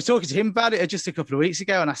I was talking to him about it just a couple of weeks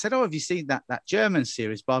ago, and I said, "Oh, have you seen that German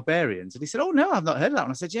series, Barbarians?" And he said, "Oh no, I've not heard of that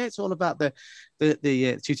one." I said, "Yeah, it's all about the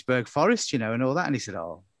Teutoburg Forest, and all that." And he said,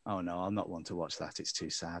 "Oh no, I'm not one to watch that. It's too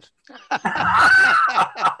sad."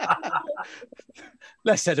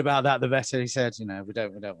 Less said about that, the better. He said, we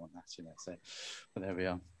don't want that, So, but there we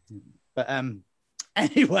are. But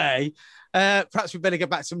anyway, perhaps we better get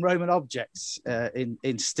back to some Roman objects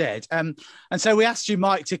instead. And so we asked you,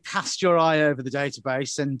 Mike, to cast your eye over the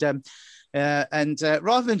database and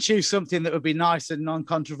rather than choose something that would be nice and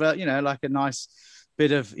non-controversial, like a nice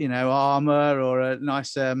bit of, armor or a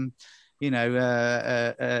nice, a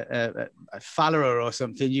Phalaria or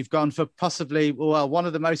something, you've gone for possibly, one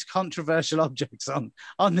of the most controversial objects on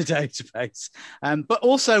the database, but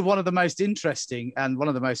also one of the most interesting and one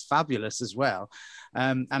of the most fabulous as well,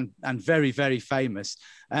 and very, very famous.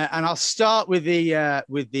 And I'll start with the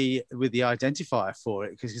identifier for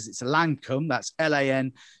it because it's a Lancum. That's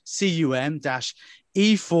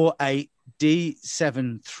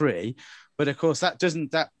LANCUM-E48D73. But of course, that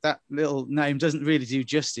little name doesn't really do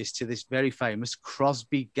justice to this very famous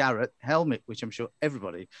Crosby Garrett helmet, which I'm sure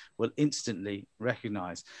everybody will instantly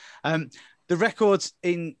recognise. The record's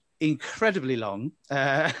incredibly long,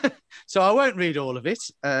 so I won't read all of it.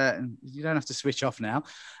 You don't have to switch off now.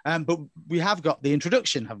 But we have got the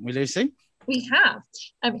introduction, haven't we, Lucy? We have.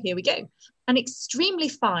 Here we go. An extremely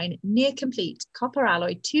fine, near-complete copper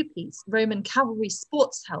alloy two-piece Roman cavalry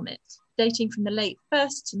sports helmet, dating from the late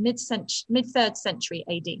 1st to mid-3rd century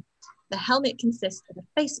AD. The helmet consists of a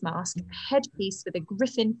face mask, a headpiece with a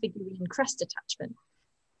griffin figurine crest attachment.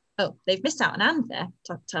 Oh, they've missed out an "and" there.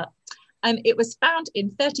 Tut tut. It was found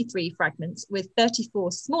in 33 fragments, with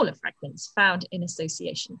 34 smaller fragments found in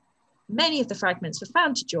association. Many of the fragments were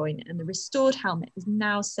found to join, and the restored helmet is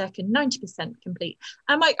now circa 90% complete.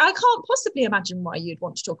 And Mike, I can't possibly imagine why you'd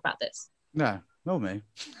want to talk about this. No, not me.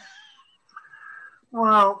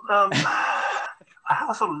 Well, I have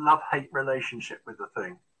a sort of love-hate relationship with the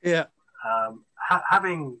thing. Yeah.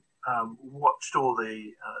 Having watched all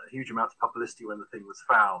the huge amounts of publicity when the thing was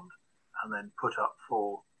found and then put up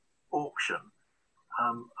for auction,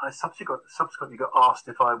 I subsequently got asked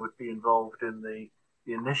if I would be involved in the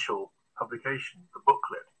initial publication, the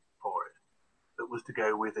booklet for it, that was to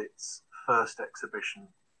go with its first exhibition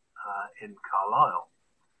in Carlisle.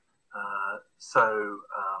 So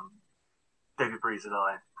David Breeze and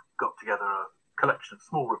I got together a collection of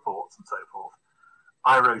small reports and so forth.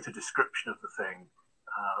 I wrote a description of the thing,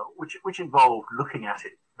 which involved looking at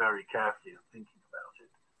it very carefully and thinking about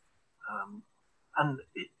it. And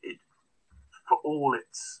it for all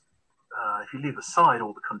its, if you leave aside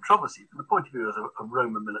all the controversy, from the point of view as a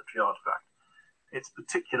Roman military artifact, its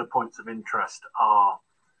particular points of interest are,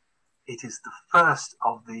 it is the first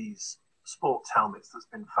of these sports helmets that's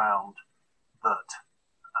been found that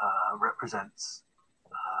represents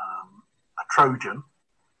a Trojan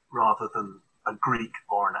rather than a Greek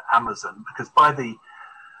or an Amazon, because by the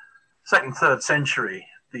 2nd, 3rd century,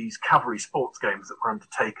 these cavalry sports games that were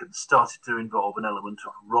undertaken started to involve an element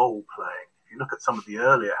of role playing. If you look at some of the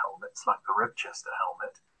earlier helmets, like the Redchester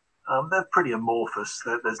helmet, they're pretty amorphous.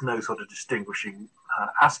 There's no sort of distinguishing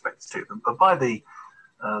aspects to them. But by the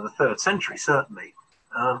 3rd century, certainly,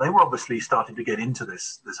 they were obviously starting to get into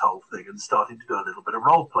this whole thing and starting to do a little bit of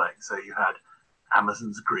role playing. So you had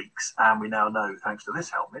Amazons, Greeks, and we now know, thanks to this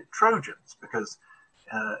helmet, Trojans, because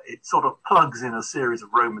it sort of plugs in a series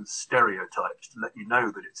of Roman stereotypes to let you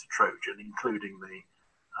know that it's a Trojan, including the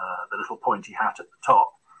little pointy hat at the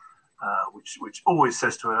top, which always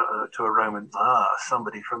says to a Roman,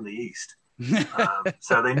 somebody from the East.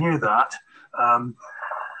 So they knew that.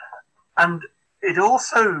 And it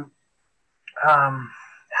also,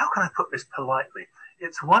 how can I put this politely?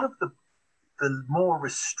 It's one of the more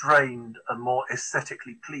restrained and more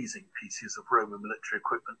aesthetically pleasing pieces of Roman military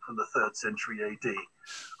equipment from the 3rd century AD,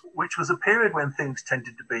 which was a period when things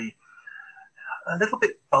tended to be a little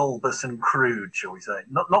bit bulbous and crude, shall we say,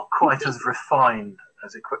 not quite as refined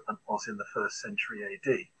as equipment was in the 1st century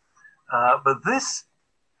AD. But this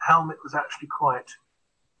helmet was actually quite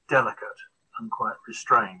delicate and quite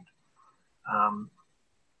restrained.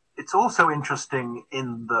 It's also interesting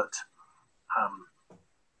in that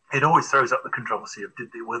it always throws up the controversy of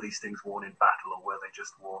were these things worn in battle or were they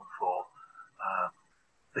just worn for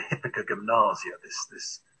the Hippica Gymnasia,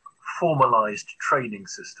 this formalized training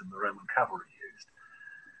system the Roman cavalry used.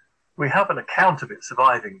 We have an account of it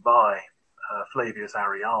surviving by Flavius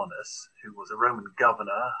Arrianus, who was a Roman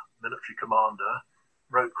governor, military commander,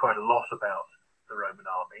 wrote quite a lot about the Roman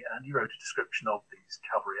army, and he wrote a description of these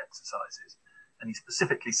cavalry exercises. And he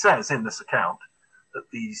specifically says in this account that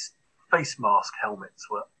these face mask helmets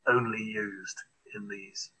were only used in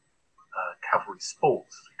these cavalry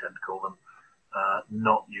sports, as we tend to call them,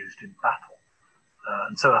 not used in battle.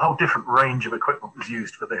 And so a whole different range of equipment was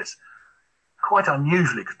used for this. Quite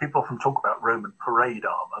unusually, because people often talk about Roman parade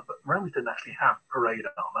armor, but Romans didn't actually have parade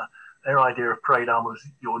armor. Their idea of parade armor was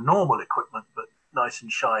your normal equipment, but nice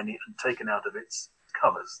and shiny and taken out of its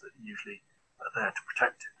colours that usually are there to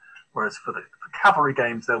protect it. Whereas for cavalry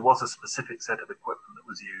games, there was a specific set of equipment that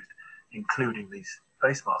was used, including these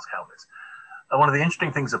face mask helmets. And one of the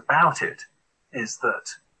interesting things about it is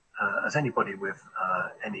that, as anybody with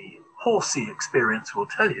any horsey experience will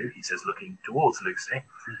tell you, he says, looking towards Lucy,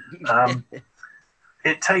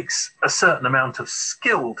 it takes a certain amount of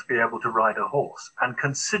skill to be able to ride a horse, and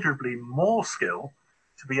considerably more skill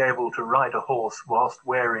to be able to ride a horse whilst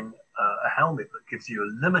wearing a helmet that gives you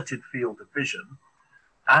a limited field of vision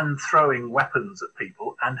and throwing weapons at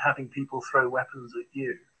people and having people throw weapons at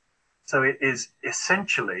you. So it is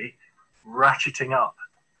essentially ratcheting up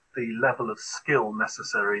the level of skill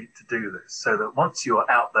necessary to do this, so that once you're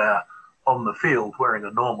out there on the field wearing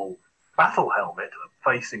a normal battle helmet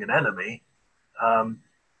facing an enemy,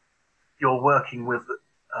 you're working with,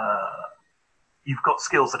 you've got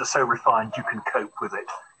skills that are so refined you can cope with it,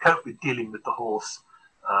 cope with dealing with the horse,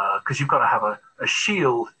 because you've got to have a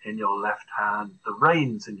shield in your left hand, the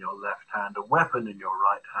reins in your left hand, a weapon in your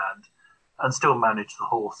right hand, and still manage the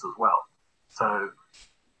horse as well. So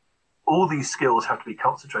all these skills have to be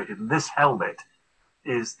concentrated, and this helmet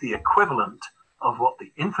is the equivalent of what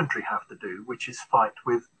the infantry have to do, which is fight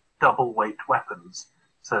with double weight weapons.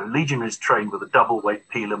 So legionaries trained with a double weight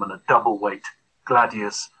pilum and a double weight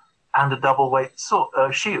gladius and a double weight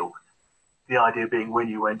shield. The idea being when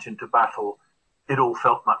you went into battle, it all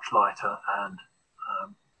felt much lighter and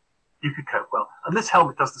you could cope well. And this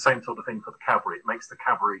helmet does the same sort of thing for the cavalry. It makes the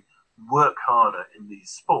cavalry work harder in these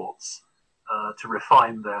sports to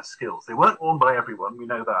refine their skills. They weren't worn by everyone, we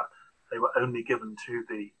know that. They were only given to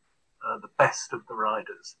the best of the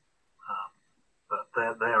riders. But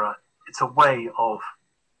it's a way of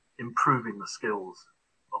improving the skills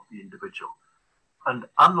of the individual. And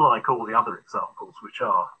unlike all the other examples, which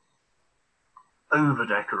are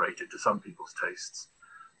over-decorated to some people's tastes,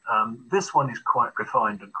 this one is quite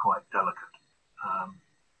refined and quite delicate.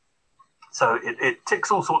 So it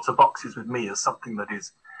ticks all sorts of boxes with me as something that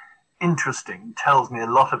is interesting, tells me a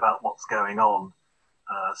lot about what's going on,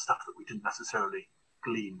 stuff that we didn't necessarily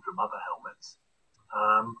glean from other helmets.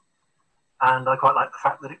 And I quite like the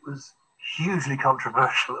fact that it was hugely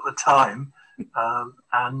controversial at the time,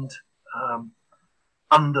 and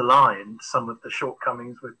underlined some of the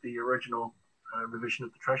shortcomings with the original revision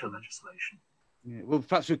of the treasure legislation. Yeah, well,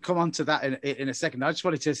 perhaps we'll come on to that in a second. I just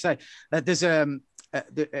wanted to say that there's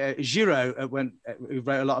Giraud, who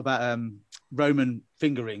wrote a lot about Roman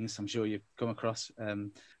finger rings. I'm sure you've come across.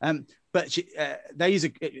 But they use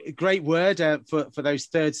a great word for those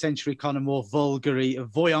 3rd century kind of more vulgary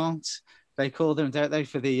voyant. They call them, don't they,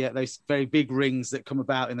 for the those very big rings that come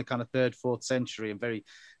about in the kind of 3rd, 4th century and very,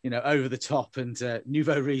 over the top and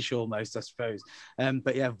nouveau riche almost, I suppose.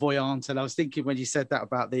 But yeah, voyant. And I was thinking when you said that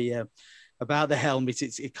about the helmet,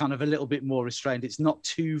 it's kind of a little bit more restrained. It's not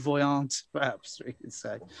too voyant, perhaps we could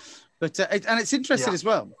say. But and it's interesting as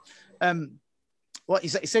well. What you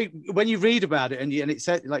say? So when you read about it, and it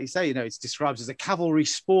said, like you say, it's described as a cavalry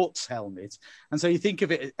sports helmet, and so you think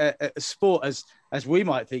of it a sport as we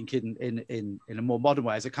might think in a more modern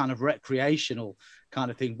way, as a kind of recreational kind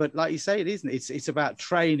of thing. But like you say, it isn't. It's about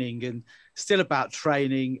training, and still about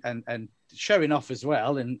training and showing off as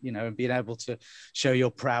well, and and being able to show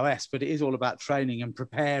your prowess. But it is all about training and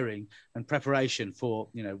preparing and preparation for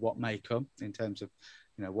what may come in terms of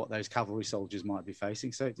what those cavalry soldiers might be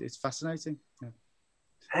facing. So it's fascinating. Yeah.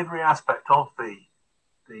 Every aspect of the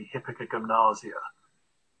Hippica Gymnasia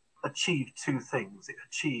achieved two things. It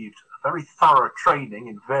achieved a very thorough training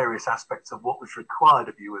in various aspects of what was required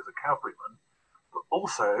of you as a cavalryman, but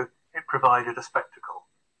also it provided a spectacle.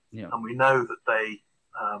 Yeah. And we know that they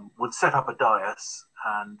would set up a dais,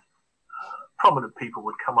 and prominent people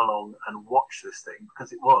would come along and watch this thing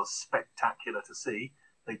because it was spectacular to see.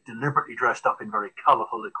 They deliberately dressed up in very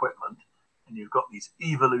colourful equipment, and you've got these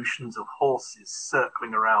evolutions of horses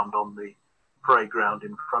circling around on the parade ground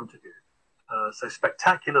in front of you. So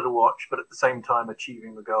spectacular to watch, but at the same time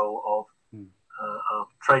achieving the goal of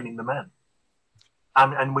training the men.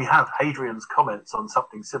 And we have Hadrian's comments on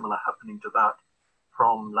something similar happening to that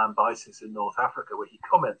from Lambesis in North Africa, where he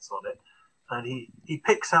comments on it, and he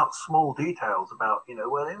picks out small details about,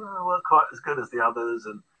 well, they weren't quite as good as the others,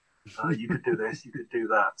 and you could do this, you could do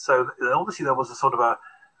that. So obviously there was a sort of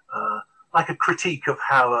like a critique of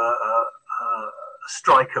how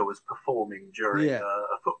striker was performing during Yeah.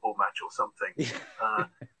 a football match or something. Yeah.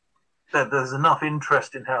 There's enough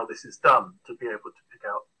interest in how this is done to be able to pick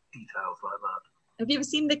out details like that. Have you ever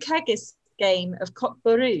seen the Kyrgyz game of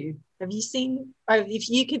Cockburoo? Have you seen? Oh, if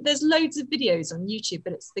you could, there's loads of videos on YouTube,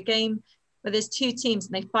 but it's the game where there's two teams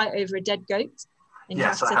and they fight over a dead goat, and you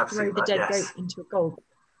Yes, have I to have throw seen the that, dead yes. goat into a goal.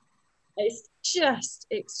 It's just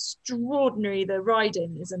extraordinary. The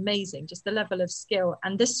riding is amazing, just the level of skill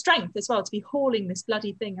and the strength as well to be hauling this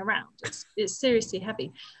bloody thing around. It's seriously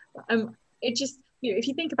heavy. It just, if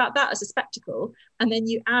you think about that as a spectacle, and then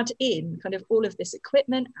you add in kind of all of this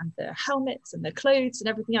equipment and the helmets and the clothes and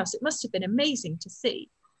everything else, it must have been amazing to see.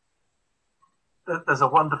 There's a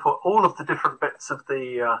wonderful, all of the different bits of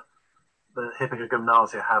the Hippica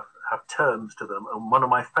Gymnasia have terms to them, and one of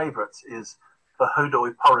my favourites is the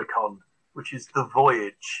Hodoi Porikon, which is the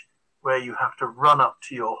voyage where you have to run up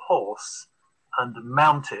to your horse and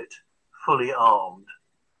mount it fully armed.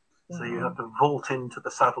 So you have to vault into the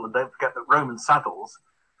saddle, and don't forget that Roman saddles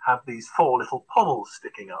have these 4 little pommels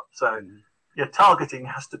sticking up. So your targeting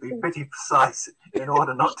has to be pretty precise in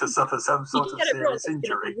order not to suffer some sort of serious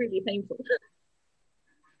injury. Really painful.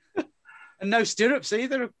 And no stirrups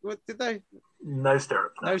either, did they? No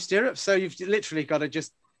stirrups. No stirrups. So you've literally got to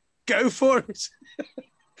just go for it.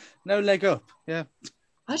 No leg up. Yeah.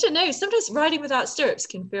 I don't know. Sometimes riding without stirrups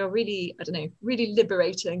can feel really, really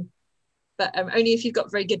liberating. But only if you've got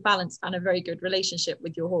very good balance and a very good relationship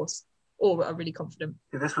with your horse, or are really confident.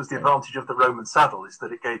 This was the advantage of the Roman saddle, is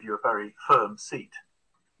that it gave you a very firm seat.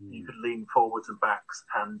 You could lean forwards and backs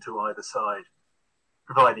and to either side,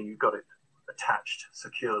 providing you got it attached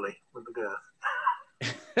securely with the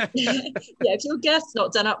girth. Yeah, if your girth's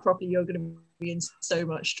not done up properly, you're going to be in so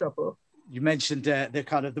much trouble. You mentioned the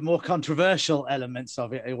kind of the more controversial elements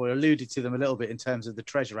of it, or alluded to them a little bit in terms of the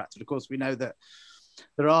Treasure Act. And of course, we know that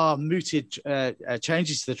there are mooted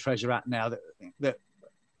changes to the Treasure Act now that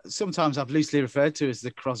sometimes I've loosely referred to as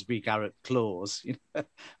the Crosby-Garrett clause, but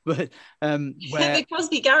where the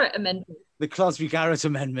Crosby-Garrett amendment. The Crosby-Garrett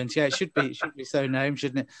amendment, yeah, it should be so named,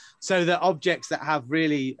 shouldn't it? So that objects that have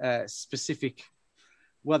really specific,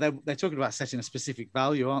 well, they're talking about setting a specific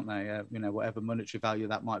value, aren't they? Whatever monetary value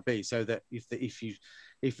that might be. So that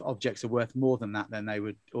if objects are worth more than that, then they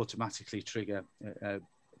would automatically trigger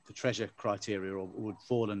the treasure criteria, or would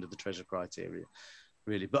fall under the treasure criteria,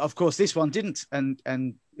 really. But of course, this one didn't, and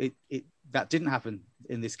that didn't happen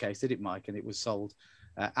in this case, did it, Mike? And it was sold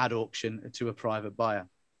at auction to a private buyer.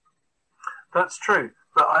 That's true.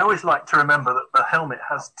 But I always like to remember that the helmet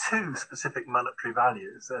has 2 specific monetary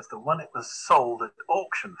values. There's the one it was sold at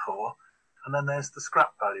auction for, and then there's the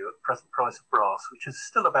scrap value at the present price of brass, which is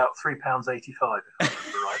still about £3.85, if I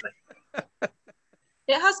remember rightly.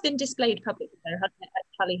 It has been displayed publicly, though, hasn't it, at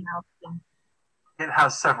Tully House? It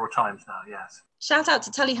has several times now, yes. Shout out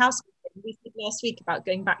to Tully House. We said last week about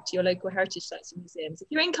going back to your local heritage sites and museums. If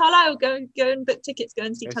you're in Carlisle, go and book tickets, go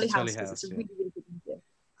and see Tully House, because it's a really, really good museum.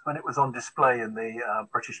 When it was on display in the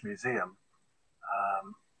British Museum,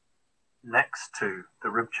 next to the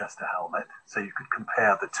Ribchester helmet, so you could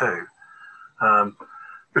compare the two,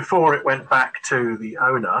 before it went back to the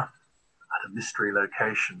owner at a mystery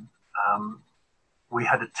location, we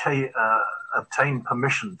had obtained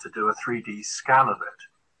permission to do a 3D scan of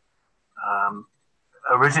it.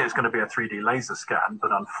 Originally, it was going to be a 3D laser scan,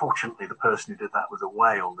 but unfortunately, the person who did that was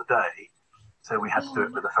away on the day, so we had to do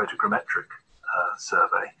it with a photogrammetric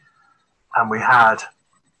survey. And we had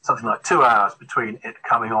something like 2 hours between it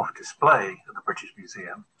coming off display at the British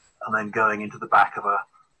Museum and then going into the back of a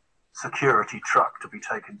security truck to be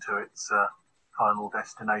taken to its final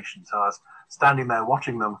destination. So I was standing there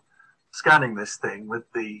watching them scanning this thing with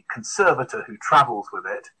the conservator who travels with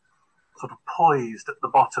it sort of poised at the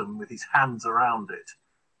bottom with his hands around it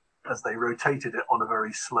as they rotated it on a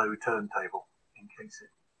very slow turntable in case it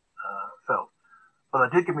fell. But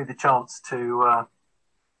they did give me the chance to,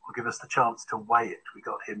 give us the chance to weigh it. We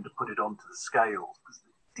got him to put it onto the scales, because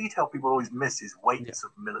the detail people always miss is weights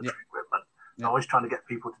of military equipment. I'm always trying to get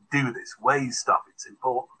people to do this, weigh stuff, it's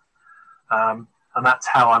important. And that's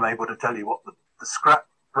how I'm able to tell you what the scrap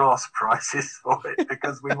brass price is for it,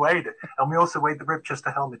 because we weighed it. And we also weighed the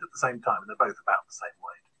Ribchester helmet at the same time, and they're both about the same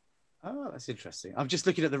weight. Oh, that's interesting. I'm just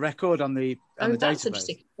looking at the record on the database. That's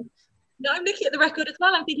interesting. No, I'm looking at the record as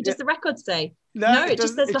well. I'm thinking, does the record say? No, it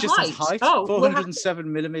just says the height. Says height. Oh,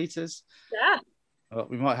 407 millimeters. Yeah. Well,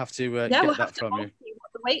 we might have to get we'll that have from you. See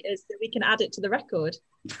what the weight is, so we can add it to the record.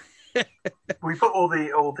 We put all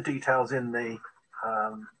the details in the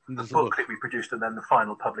booklet we produced, and then the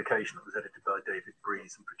final publication that was edited by David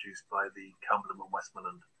Breeze and produced by the Cumberland and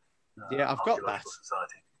Westmoreland I've got that.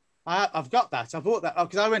 Society. I've got that. I bought that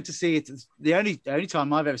because I went to see it. The only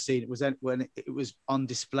time I've ever seen it was when it was on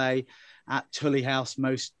display at Tully House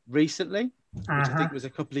most recently, which I think was a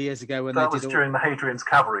couple of years ago when that they was did during the Hadrian's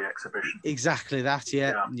Cavalry exhibition. Exactly that.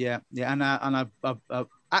 Yeah. And I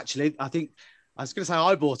actually, I think I was going to say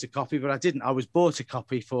I bought a copy, but I didn't. I was bought a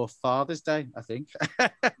copy for Father's Day, I think,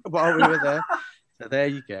 while we were there. So there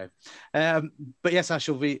you go. But yes, I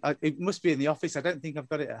shall be. It must be in the office. I don't think I've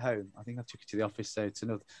got it at home. I think I took it to the office. So it's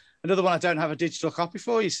another one I don't have a digital copy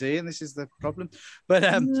for, you see, and this is the problem. But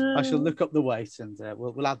I shall look up the weight and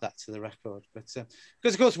we'll add that to the record. But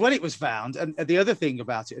because of course, when it was found, and the other thing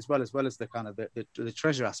about it, as well as the kind of the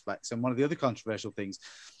treasure aspects, and one of the other controversial things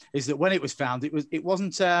is that when it was found, it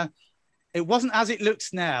wasn't as it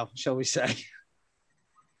looks now, shall we say.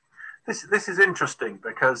 This is interesting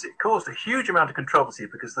because it caused a huge amount of controversy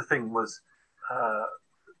because the thing was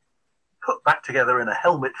put back together in a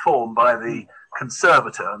helmet form by the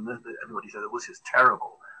conservator, and everybody said that this is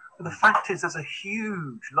terrible. But the fact is, there's a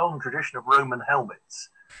huge, long tradition of Roman helmets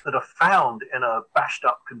that are found in a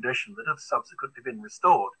bashed-up condition that have subsequently been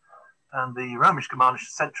restored. And the Römisch-Germanische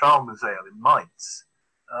Zentralmuseum in Mainz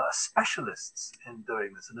are specialists in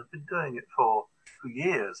doing this and have been doing it for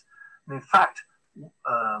years. And in fact,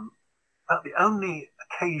 about the only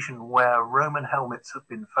occasion where Roman helmets have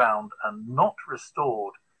been found and not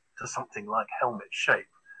restored to something like helmet shape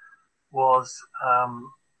was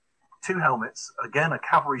two helmets, again a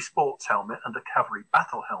cavalry sports helmet and a cavalry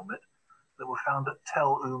battle helmet, that were found at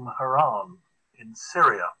Tel Haran in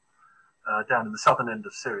Syria, down in the southern end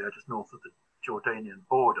of Syria, just north of the Jordanian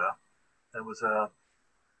border. There was a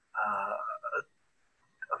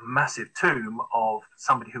massive tomb of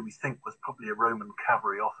somebody who we think was probably a Roman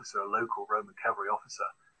cavalry officer, a local Roman cavalry officer,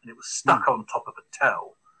 and it was stuck on top of a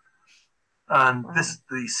tell. And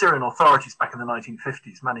the Syrian authorities back in the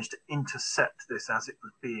 1950s managed to intercept this as it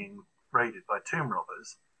was being raided by tomb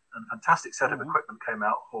robbers, and a fantastic set of equipment came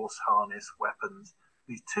out, horse harness, weapons,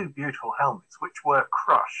 these two beautiful helmets, which were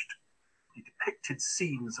crushed. They depicted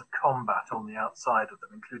scenes of combat on the outside of them,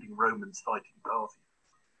 including Romans fighting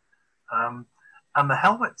Parthians. And the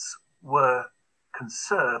helmets were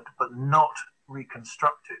conserved but not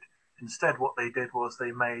reconstructed. Instead, what they did was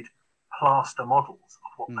they made plaster models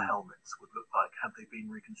of what the helmets would look like had they been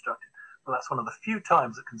reconstructed. Well, that's one of the few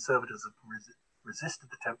times that conservators have resisted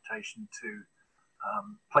the temptation to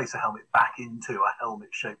place a helmet back into a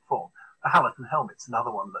helmet-shaped form. The Halaton helmet's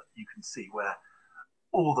another one that you can see where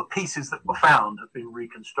all the pieces that were found have been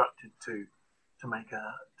reconstructed to make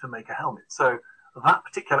a helmet. So that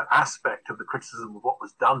particular aspect of the criticism of what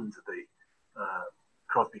was done to the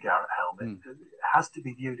Crosby Garrett helmet has to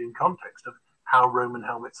be viewed in context of how Roman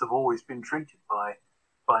helmets have always been treated by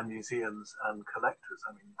museums and collectors.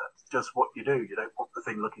 I mean, that's just what you do. You don't want the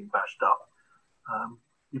thing looking bashed up.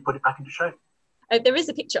 You put it back into shape. There is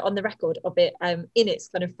a picture on the record of it in its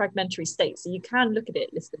kind of fragmentary state, so you can look at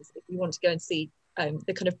it, listeners, if you want to go and see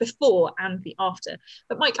the kind of before and the after.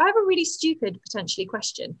 But Mike, I have a really stupid, potentially,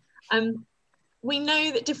 question. We know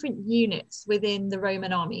that different units within the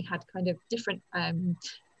Roman army had kind of different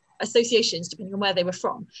associations depending on where they were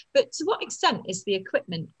from. But to what extent is the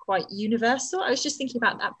equipment quite universal? I was just thinking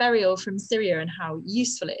about that burial from Syria and how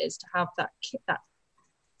useful it is to have that kit, that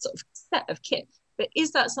sort of set of kit. But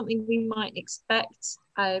is that something we might expect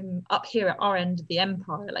up here at our end of the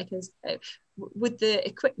empire? Like, would the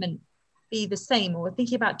equipment be the same, or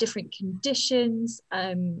thinking about different conditions?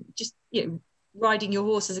 Just, you know, riding your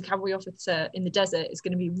horse as a cavalry officer in the desert is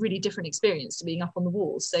going to be a really different experience to being up on the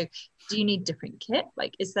walls. So do you need different kit?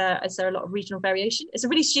 Like, is there a lot of regional variation? It's a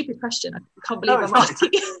really stupid question. I can't believe I'm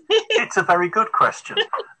asking. It's a very good question.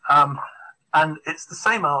 And it's the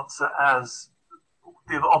same answer as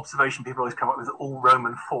the observation people always come up with, that all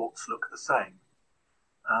Roman forts look the same.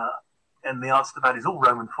 And the answer to that is all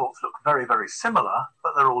Roman forts look very, very similar,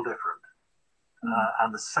 but they're all different.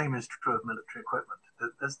 And the same is true of military equipment.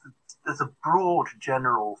 There's a broad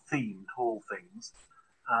general theme to all things,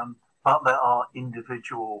 but there are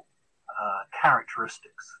individual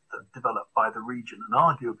characteristics that develop by the region and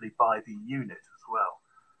arguably by the unit as well.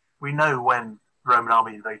 We know when the Roman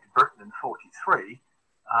army invaded Britain in 43,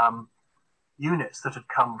 units that had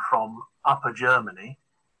come from Upper Germany,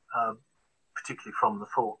 particularly from the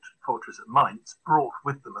fortress at Mainz, brought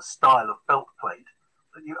with them a style of belt plate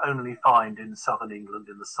that you only find in southern England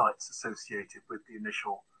in the sites associated with the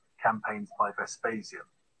initial campaigns by Vespasian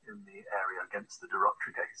in the area against the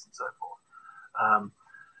Dorotriges and so forth.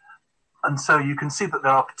 And so you can see that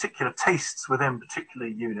there are particular tastes within particular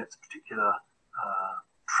units, particular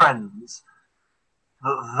trends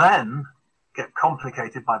that then get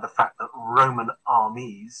complicated by the fact that Roman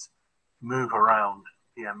armies move around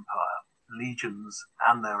the Empire, legions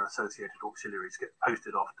and their associated auxiliaries get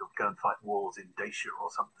posted off to go and fight wars in Dacia or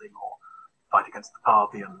something, or fight against the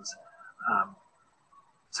Parthians.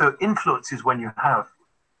 So influence is when you have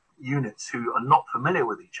units who are not familiar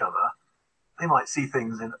with each other. They might see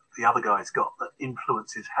things in the other guy's got that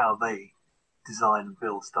influences how they design and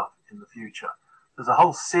build stuff in the future. There's a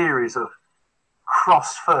whole series of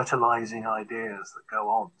cross-fertilizing ideas that go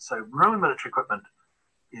on. So Roman military equipment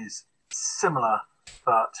is similar,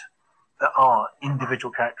 but there are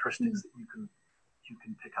individual characteristics that you can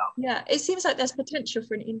pick up. Yeah, it seems like there's potential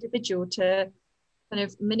for an individual to kind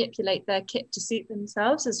of manipulate their kit to suit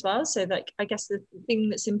themselves as well. So like, I guess the thing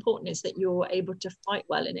that's important is that you're able to fight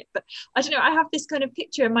well in it. But I don't know, I have this kind of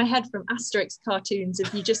picture in my head from Asterix cartoons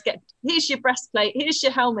of you just get, here's your breastplate, here's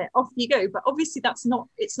your helmet, off you go. But obviously it's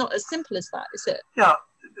not as simple as that, is it? Yeah,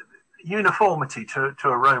 uniformity to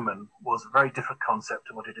a Roman was a very different concept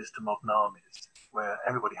to what it is to modern armies, where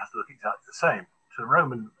everybody has to look exactly the same. To a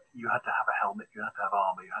Roman, you had to have a helmet, you had to have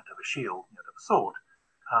armor, you had to have a shield, you had to have a sword.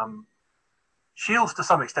 Shields, to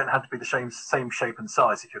some extent, had to be the same shape and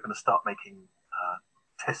size if you're going to start making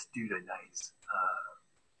testudinees,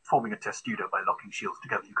 forming a testudo by locking shields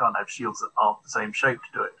together. You can't have shields that aren't the same shape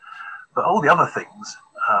to do it. But all the other things,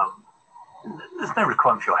 there's no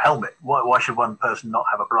requirement for your helmet. Why should one person not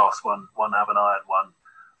have a brass one have an iron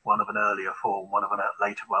one of an earlier form, one of a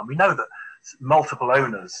later one? We know that multiple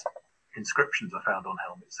owners' inscriptions are found on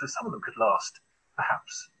helmets, so some of them could last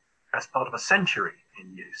perhaps best part of a century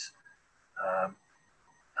in use.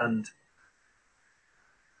 And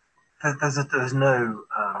there's no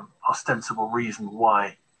ostensible reason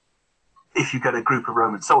why, if you get a group of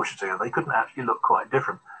Roman soldiers together, they couldn't actually look quite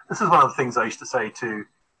different. This is one of the things I used to say to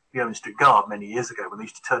the Yeoman Street Guard many years ago, when they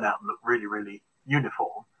used to turn out and look really, really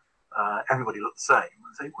uniform. Everybody looked the same.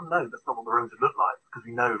 And say, well, no, that's not what the Romans would look like, because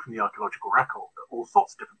we know from the archaeological record that all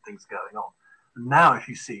sorts of different things are going on. And now if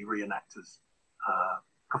you see reenactors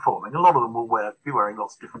performing, a lot of them will be wearing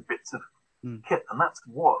lots of different bits of kit, and that's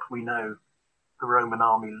what we know the Roman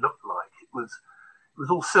army looked like. It was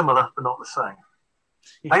all similar but not the same.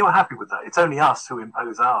 They were happy with that. It's only us who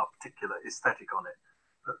impose our particular aesthetic on it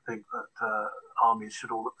that think that armies should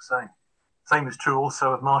all look the same. Same is true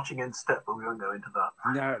also of marching in step, but we won't go into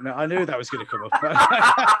that. No, I knew that was going to come up.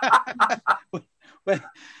 But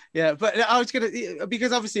I was going to,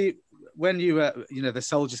 because obviously when you the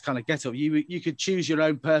soldiers kind of get up, you could choose your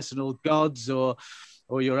own personal gods or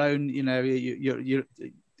your own, you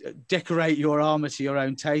decorate your armor to your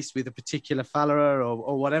own taste with a particular fallera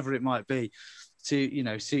or whatever it might be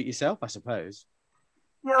to, suit yourself, I suppose.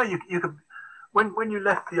 Yeah, you could, when you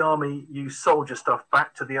left the army, you sold your stuff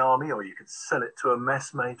back to the army, or you could sell it to a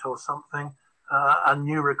messmate or something, and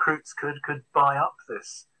new recruits could buy up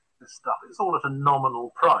this stuff. It's all at a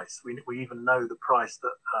nominal price. We even know the price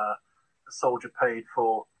that a soldier paid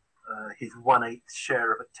for his 1/8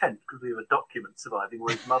 share of a tent, because we have a document surviving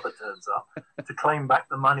where his mother turns up to claim back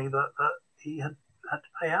the money that he had to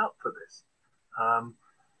pay out for this.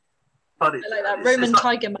 But I like that Roman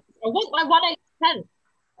tiger. I want my 1/8 tent.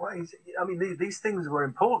 Well, I mean, these things were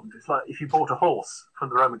important. It's like if you bought a horse from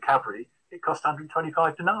the Roman cavalry, it cost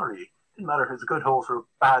 125 denarii. It didn't matter if it was a good horse or a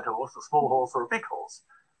bad horse, a small horse or a big horse.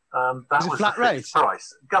 That was a fixed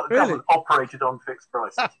price. Government operated on fixed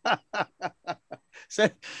prices. So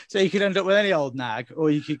you could end up with any old nag, or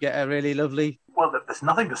you could get a really lovely... Well, there's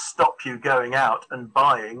nothing to stop you going out and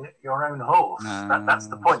buying your own horse. That's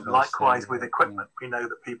the point. Likewise with equipment. We know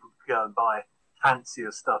that people could go and buy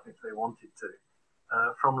fancier stuff if they wanted to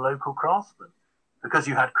from local craftsmen. Because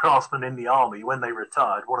you had craftsmen in the army, when they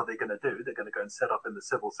retired, what are they going to do? They're going to go and set up in the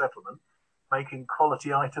civil settlement, making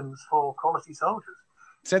quality items for quality soldiers.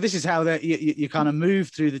 So this is how you kind of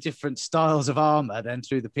move through the different styles of armour then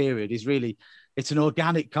through the period. It's an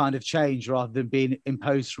organic kind of change rather than being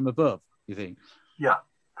imposed from above, you think? Yeah,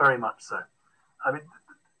 very much so. I mean,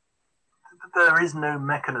 there is no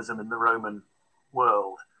mechanism in the Roman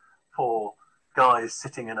world for guys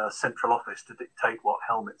sitting in a central office to dictate what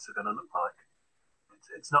helmets are going to look like.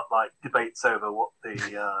 It's not like debates over what the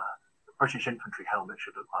British infantry helmet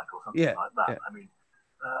should look like or something like that. Yeah. I mean,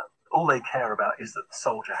 all they care about is that the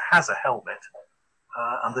soldier has a helmet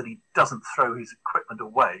and that he doesn't throw his equipment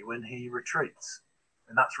away when he retreats.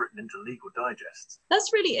 And that's written into legal digests.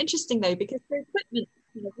 That's really interesting, though, because the equipment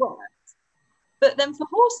kind of works. But then for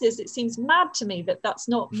horses, it seems mad to me that that's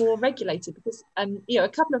not more regulated, because a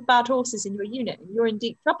couple of bad horses in your unit, and you're in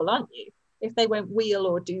deep trouble, aren't you? If they won't wheel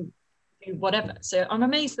or do whatever. So I'm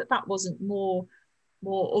amazed that wasn't more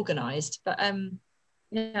organised. But I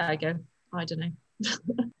don't know.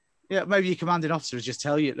 Yeah, maybe your commanding officer will just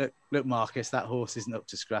tell you, look, Marcus, that horse isn't up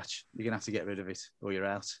to scratch. You're going to have to get rid of it or you're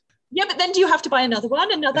out. Yeah, but then do you have to buy another one?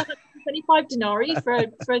 Another 125 denarii for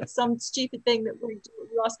some stupid thing that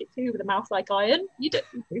you ask it to with a mouth like iron? You don't.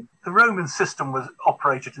 The Roman system was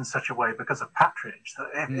operated in such a way because of patronage that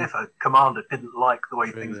if a commander didn't like the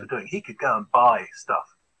way things were doing, he could go and buy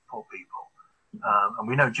stuff for people. And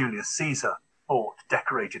we know Julius Caesar bought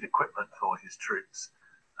decorated equipment for his troops.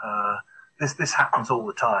 This happens all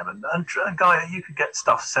the time. And Guy, you could get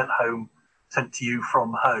stuff sent to you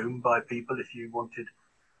from home by people if you wanted.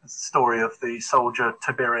 The story of the soldier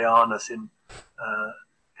Tiberianus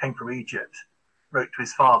came from Egypt, wrote to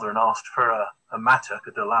his father and asked for a mattock,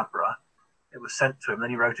 a delabra. It was sent to him. Then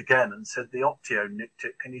he wrote again and said, the Optio nicked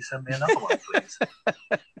it. Can you send me another one, please?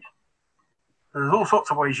 There's all sorts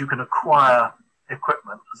of ways you can acquire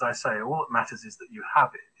equipment. As I say, all that matters is that you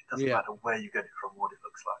have it. It doesn't matter where you get it from, what it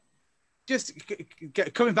looks like. Just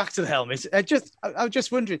coming back to the helmet, I was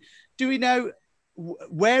just wondering, do we know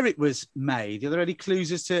where it was made? Are there any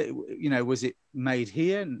clues as to, was it made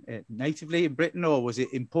here natively in Britain, or was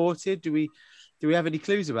it imported? Do we have any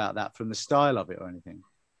clues about that from the style of it or anything?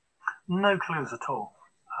 No clues at all.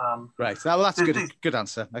 Right. That's a good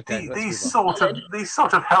answer. Okay. These sort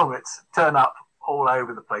of helmets turn up all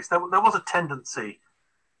over the place. There was a tendency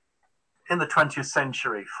in the 20th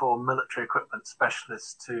century for military equipment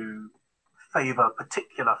specialists to favour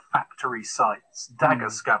particular factory sites. Dagger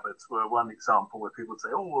scabbards were one example where people would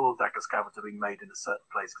say, all dagger scabbards are being made in a certain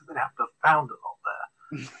place because they'd have to have found a lot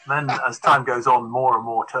there. Then as time goes on, more and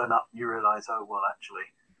more turn up and you realise,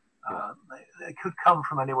 they could come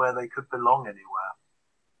from anywhere, they could belong anywhere.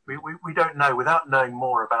 We don't know, without knowing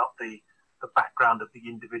more about the background of the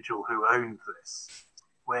individual who owned this,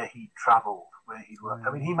 where he travelled, where he worked.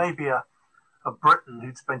 I mean, he may be a Briton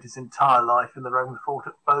who'd spent his entire life in the Roman fort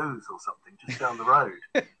at Bowes or something, just down the road.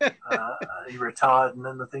 He retired and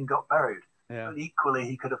then the thing got buried. Yeah. But equally,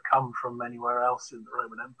 he could have come from anywhere else in the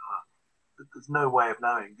Roman Empire. There's no way of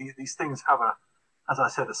knowing. These things have as I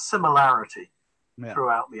said, a similarity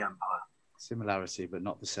throughout the empire. Similarity, but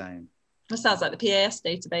not the same. That sounds like the PAS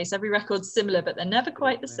database. Every record's similar, but they're never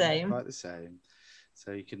quite the same. Quite the same.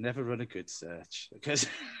 So you can never run a good search because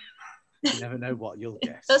you never know what you'll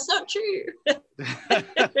get. That's not true.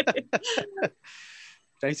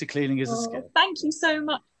 Data cleaning is a skill. Thank you so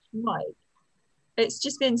much, Mike. It's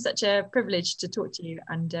just been such a privilege to talk to you,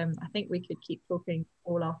 and I think we could keep talking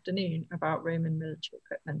all afternoon about Roman military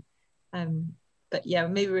equipment. But yeah,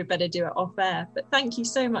 maybe we'd better do it off air. But thank you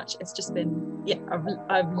so much. It's just been,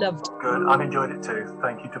 I've loved it. Good. I've enjoyed it too.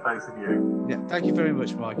 Thank you to both of you. Yeah, thank you very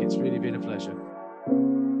much, Mike. It's really been a pleasure.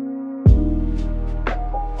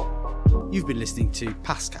 You've been listening to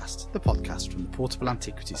Pastcast, the podcast from the Portable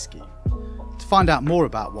Antiquities Scheme. To find out more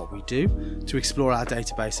about what we do, to explore our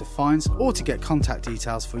database of finds, or to get contact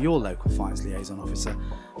details for your local finds liaison officer,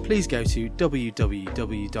 please go to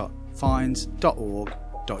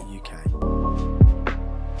www.finds.org.uk.